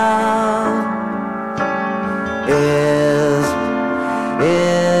of? Is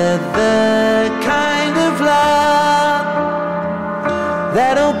it the kind of love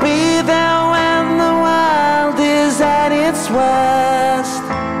that'll be there when the world is at its worst?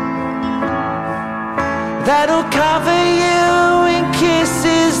 That'll cover you in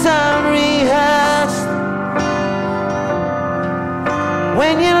kisses unrehearsed.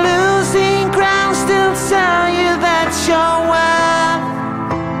 When you're losing ground, still tell you that you're worth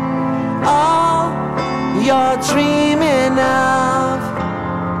all you're dreaming of.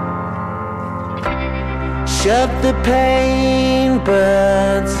 Shut the pain,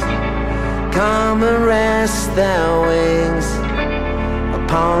 birds, come and rest their wings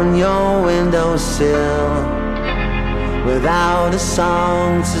upon your windowsill without a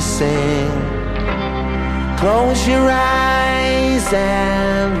song to sing. Close your eyes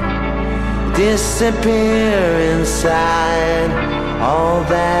and disappear inside. All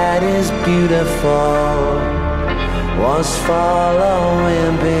that is beautiful was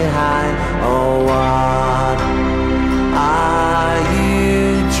following behind. Oh, what are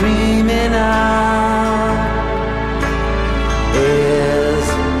you dreaming of? Is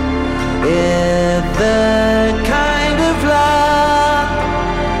it the kind of love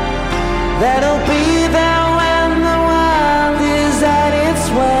that'll be there when the world is at its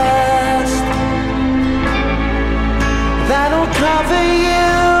worst? That'll cover you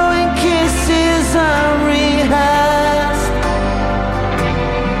in kisses unrehearsed.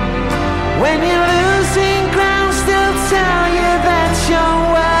 When you're losing ground, still tell you that you're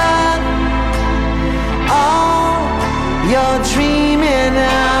worth all you're dreaming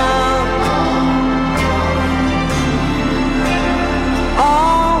of.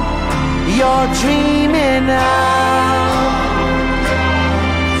 All you're dreaming of.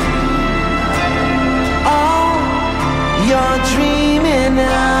 All you're dreaming of.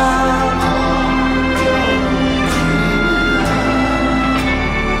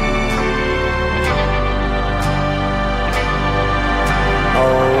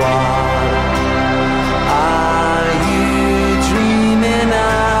 Oh, what are you dreaming of?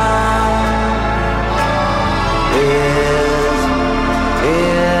 Is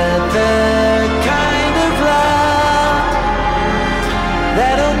it the kind of love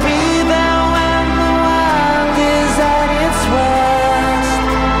that'll be there when the world is at its worst?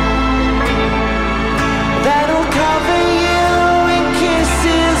 That'll cover you in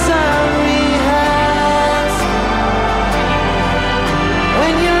kisses unrehearsed.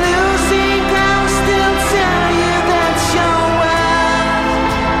 When you're losing ground, still tell you that you're worth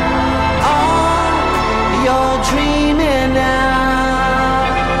all you're dreaming of.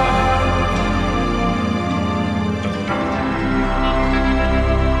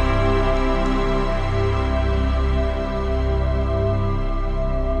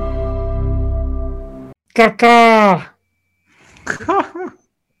 Caca!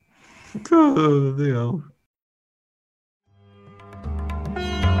 Oh, Deus.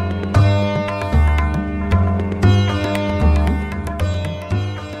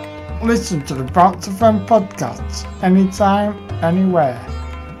 Listen to the Bounce FM podcasts anytime, anywhere.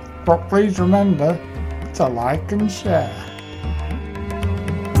 But please remember to like and share.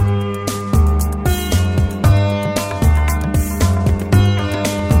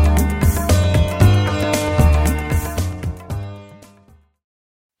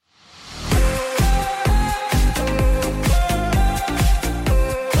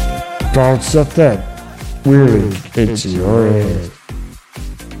 Don't set that weird into your head.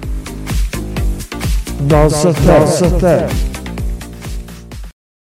 Don't set that